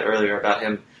reading that earlier about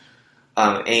him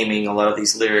aiming a lot of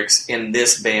these lyrics in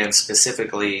this band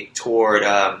specifically toward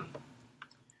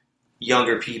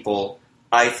younger people.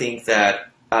 I think that,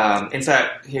 in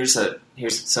fact, here's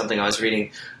something I was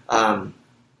reading.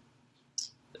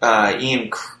 Ian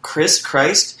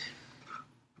Christ.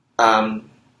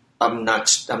 I'm not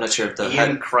sure if the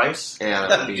Ian Christ,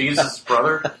 yeah, Jesus'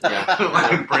 brother,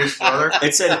 yeah, British brother.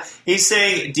 It said he's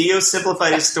saying Dio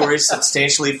simplified his story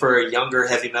substantially for a younger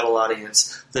heavy metal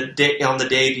audience. On the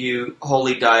debut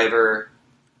Holy Diver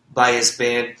by his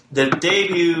band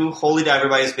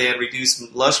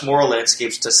reduced lush moral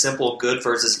landscapes to simple good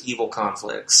versus evil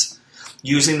conflicts,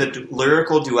 using the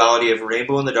lyrical duality of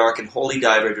Rainbow in the Dark and Holy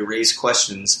Diver to raise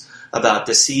questions about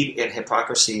deceit and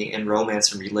hypocrisy in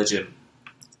romance and religion.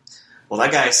 Well,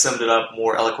 that guy summed it up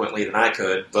more eloquently than I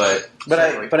could, but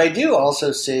I do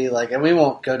also see, like, and we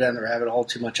won't go down the rabbit hole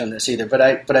too much on this either, but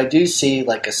I do see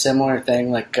like a similar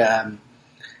thing, like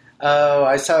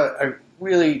I saw a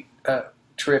really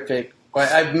terrific.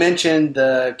 I've mentioned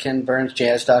the Ken Burns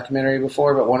jazz documentary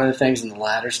before, but one of the things in the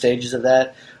latter stages of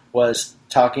that was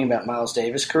talking about Miles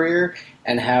Davis' career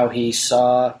and how he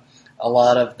saw a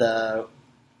lot of the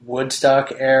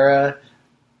Woodstock era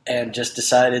and just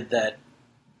decided that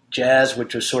jazz,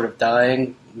 which was sort of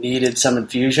dying, needed some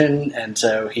infusion, and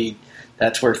so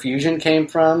that's where fusion came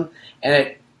from.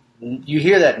 And you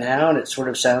hear that now, and it sort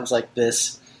of sounds like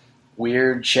this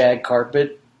weird shag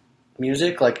carpet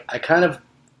music. Like I am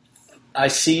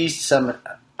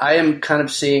kind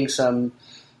of seeing some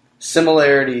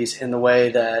similarities in the way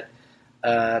that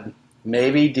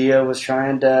maybe Dio was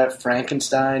trying to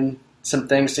Frankenstein some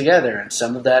things together, and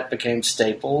some of that became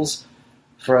staples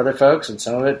for other folks, and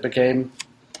some of it became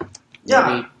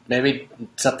maybe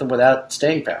something without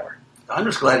staying power. I'm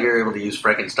just glad you're able to use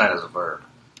Frankenstein as a verb.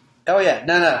 Oh yeah,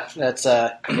 no, that's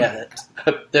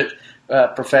that's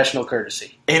professional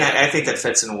courtesy. And I think that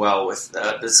fits in well with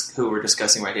this who we're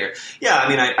discussing right here. Yeah, I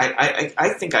mean, I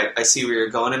think I see where you're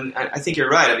going, and I think you're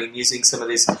right. I mean, using some of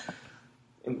these,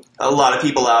 a lot of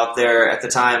people out there at the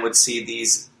time would see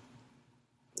these,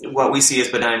 what we see as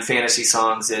benign fantasy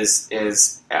songs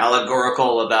is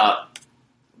allegorical about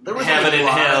heaven and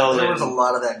hell. There was a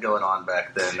lot of that going on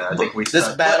back then. I think this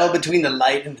battle between the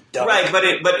light and the dark,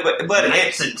 right? But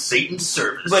Knights in Satan's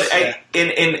service. But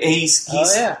and he's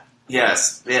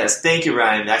Yes. Thank you,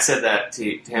 Ryan. I said that to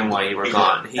him while you were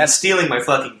gone. He's stealing my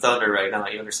fucking thunder right now.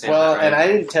 You understand? Well, that, right? And I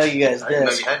didn't tell you guys I didn't know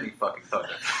this. you had any fucking thunder.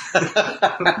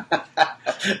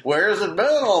 Where's it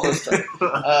been all this time?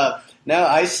 No,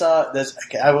 I saw this.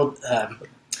 Okay,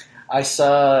 I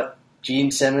saw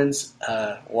Gene Simmons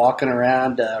walking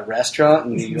around a restaurant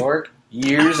in New York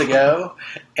years ago,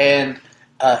 and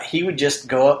he would just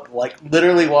go up, like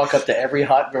literally walk up to every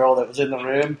hot girl that was in the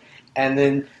room, and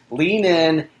then lean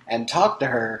in and talk to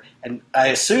her, and I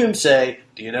assume say,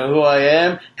 "Do you know who I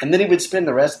am?" And then he would spend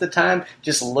the rest of the time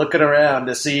just looking around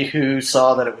to see who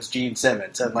saw that it was Gene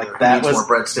Simmons, and like that was more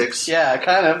breadsticks. Yeah,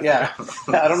 kind of. Yeah,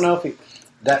 I don't know if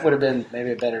that would have been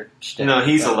maybe a better shtick. No,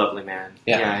 he's a lovely man.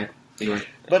 Yeah.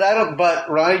 But I don't. But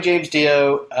Ronnie James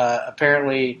Dio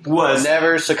apparently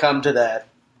never succumbed to that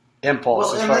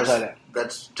impulse, as far as I know.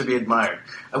 That's to be admired.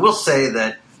 I will say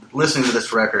that listening to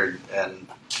this record, and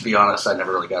to be honest, I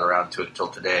never really got around to it until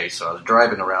today. So I was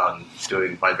driving around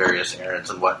doing my various errands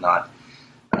and whatnot.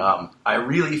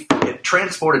 It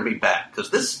transported me back,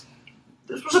 because this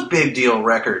was a big deal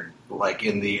record, like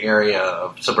in the area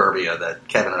of suburbia that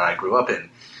Kevin and I grew up in.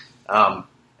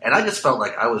 And I just felt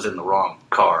like I was in the wrong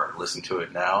car listening to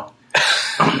it now.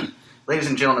 Ladies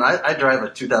and gentlemen, I drive a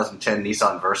 2010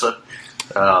 Nissan Versa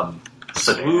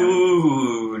sedan.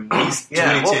 Ooh,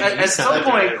 yeah. Well, at some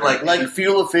point, like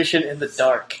fuel efficient in the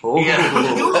dark.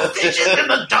 Yeah, fuel efficient in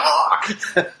the dark,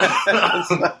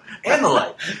 and the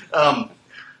light.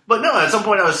 But no, at some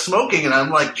point I was smoking and I'm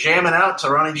like jamming out to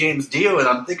Ronnie James Dio, and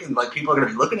I'm thinking like people are going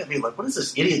to be looking at me like, what is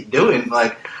this idiot doing?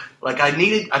 Like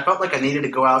I felt like I needed to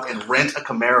go out and rent a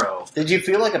Camaro. Did you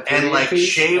feel like a and like piece?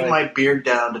 shave my beard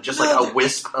down to just like a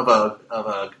wisp of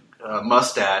a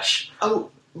mustache?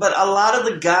 Oh, but a lot of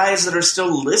the guys that are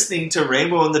still listening to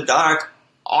Rainbow in the Dark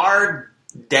are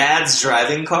dads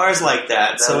driving cars like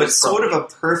that, so it's sort of a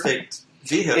perfect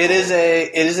vehicle. Is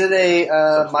it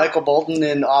a Michael Bolton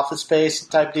in Office Space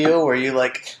type deal where you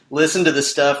like listen to the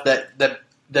stuff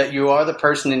that you are the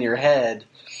person in your head.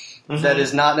 Mm-hmm. That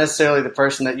is not necessarily the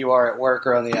person that you are at work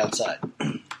or on the outside.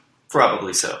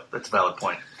 Probably so. That's a valid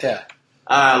point. Yeah.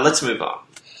 Let's move on.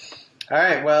 All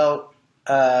right. Well,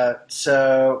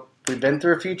 so we've been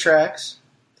through a few tracks.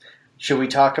 Should we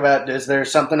talk about? Is there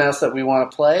something else that we want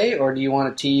to play, or do you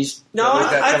want to tease? No,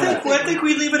 I think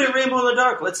we leave it at Rainbow in the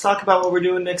Dark. Let's talk about what we're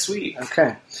doing next week.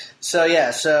 Okay. So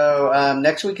yeah. So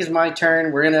next week is my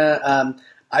turn. We're gonna.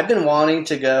 I've been wanting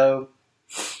to go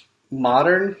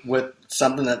modern with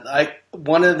something that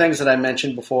one of the things that I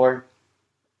mentioned before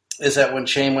is that when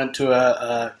Shane went to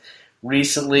a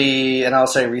recently, and I'll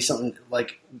say recently,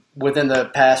 like within the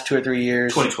past 2 or 3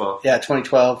 years, 2012,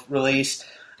 2012 release,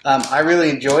 I really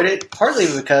enjoyed it. Partly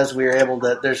because we were able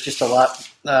to. There's just a lot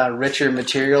richer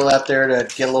material out there to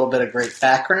get a little bit of great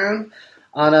background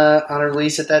on a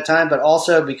release at that time, but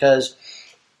also because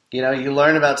you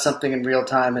learn about something in real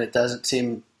time and it doesn't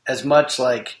seem as much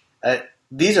like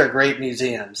these are great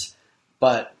museums.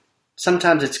 But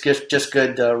sometimes it's just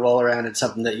good to roll around in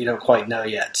something that you don't quite know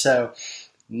yet. So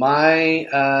my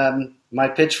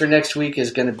pitch for next week is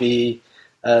going to be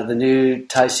the new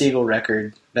Ty Segall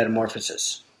record,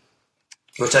 Metamorphosis.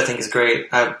 Which I think is great.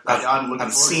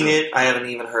 I've seen it. I haven't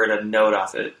even heard a note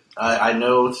off it. I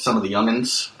know some of the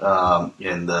youngins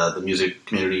in the music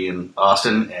community in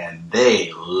Austin, and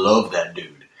they love that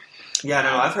dude. Yeah,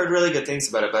 no, I've heard really good things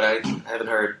about it, but I haven't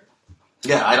heard.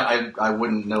 Yeah, I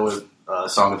wouldn't know a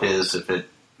song of his if it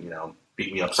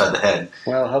beat me upside the head.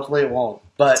 Well, hopefully it won't.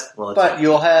 But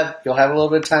you'll have a little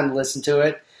bit of time to listen to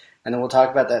it, and then we'll talk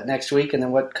about that next week. And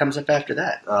then what comes up after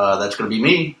that? That's going to be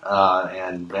me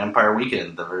and Vampire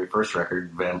Weekend, the very first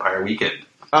record, Vampire Weekend.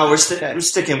 Oh, we're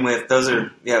sticking with those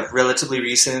are relatively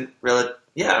recent.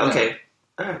 Okay.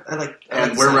 All right, I like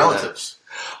we're relatives.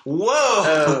 Whoa!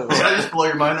 Oh. Did I just blow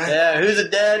your mind there? Yeah, who's a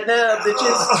dad now,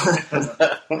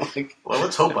 bitches? Well,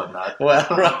 let's hope I'm not. Well,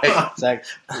 right.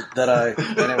 Exactly. Anyway,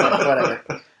 whatever.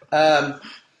 All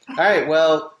right,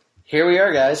 well, here we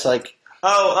are, guys. Like,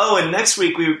 And next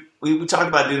week we talked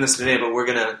about doing this today, but we're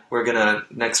gonna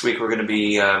next week we're gonna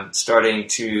be starting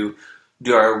to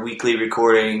do our weekly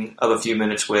recording of A Few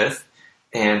Minutes With,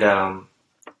 and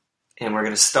we're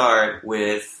gonna start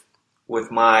with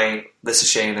my. This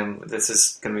is Shane, and this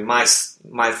is gonna be my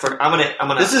first. I'm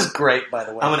gonna. This is great, by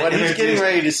the way. What he's getting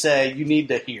ready to say, you need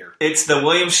to hear. It's the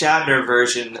William Shatner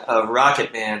version of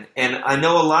Rocket Man, and I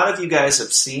know a lot of you guys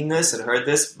have seen this and heard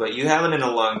this, but you haven't in a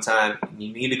long time. And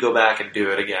you need to go back and do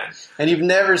it again. And you've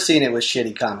never seen it with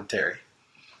shitty commentary.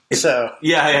 So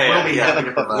yeah. We'll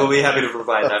be happy to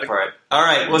provide that part. All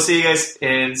right, we'll see you guys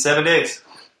in 7 days.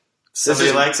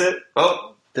 Somebody likes it?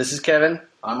 Oh, this is Kevin.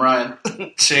 I'm Ryan.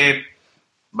 Shane.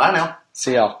 Bye now.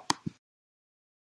 See y'all.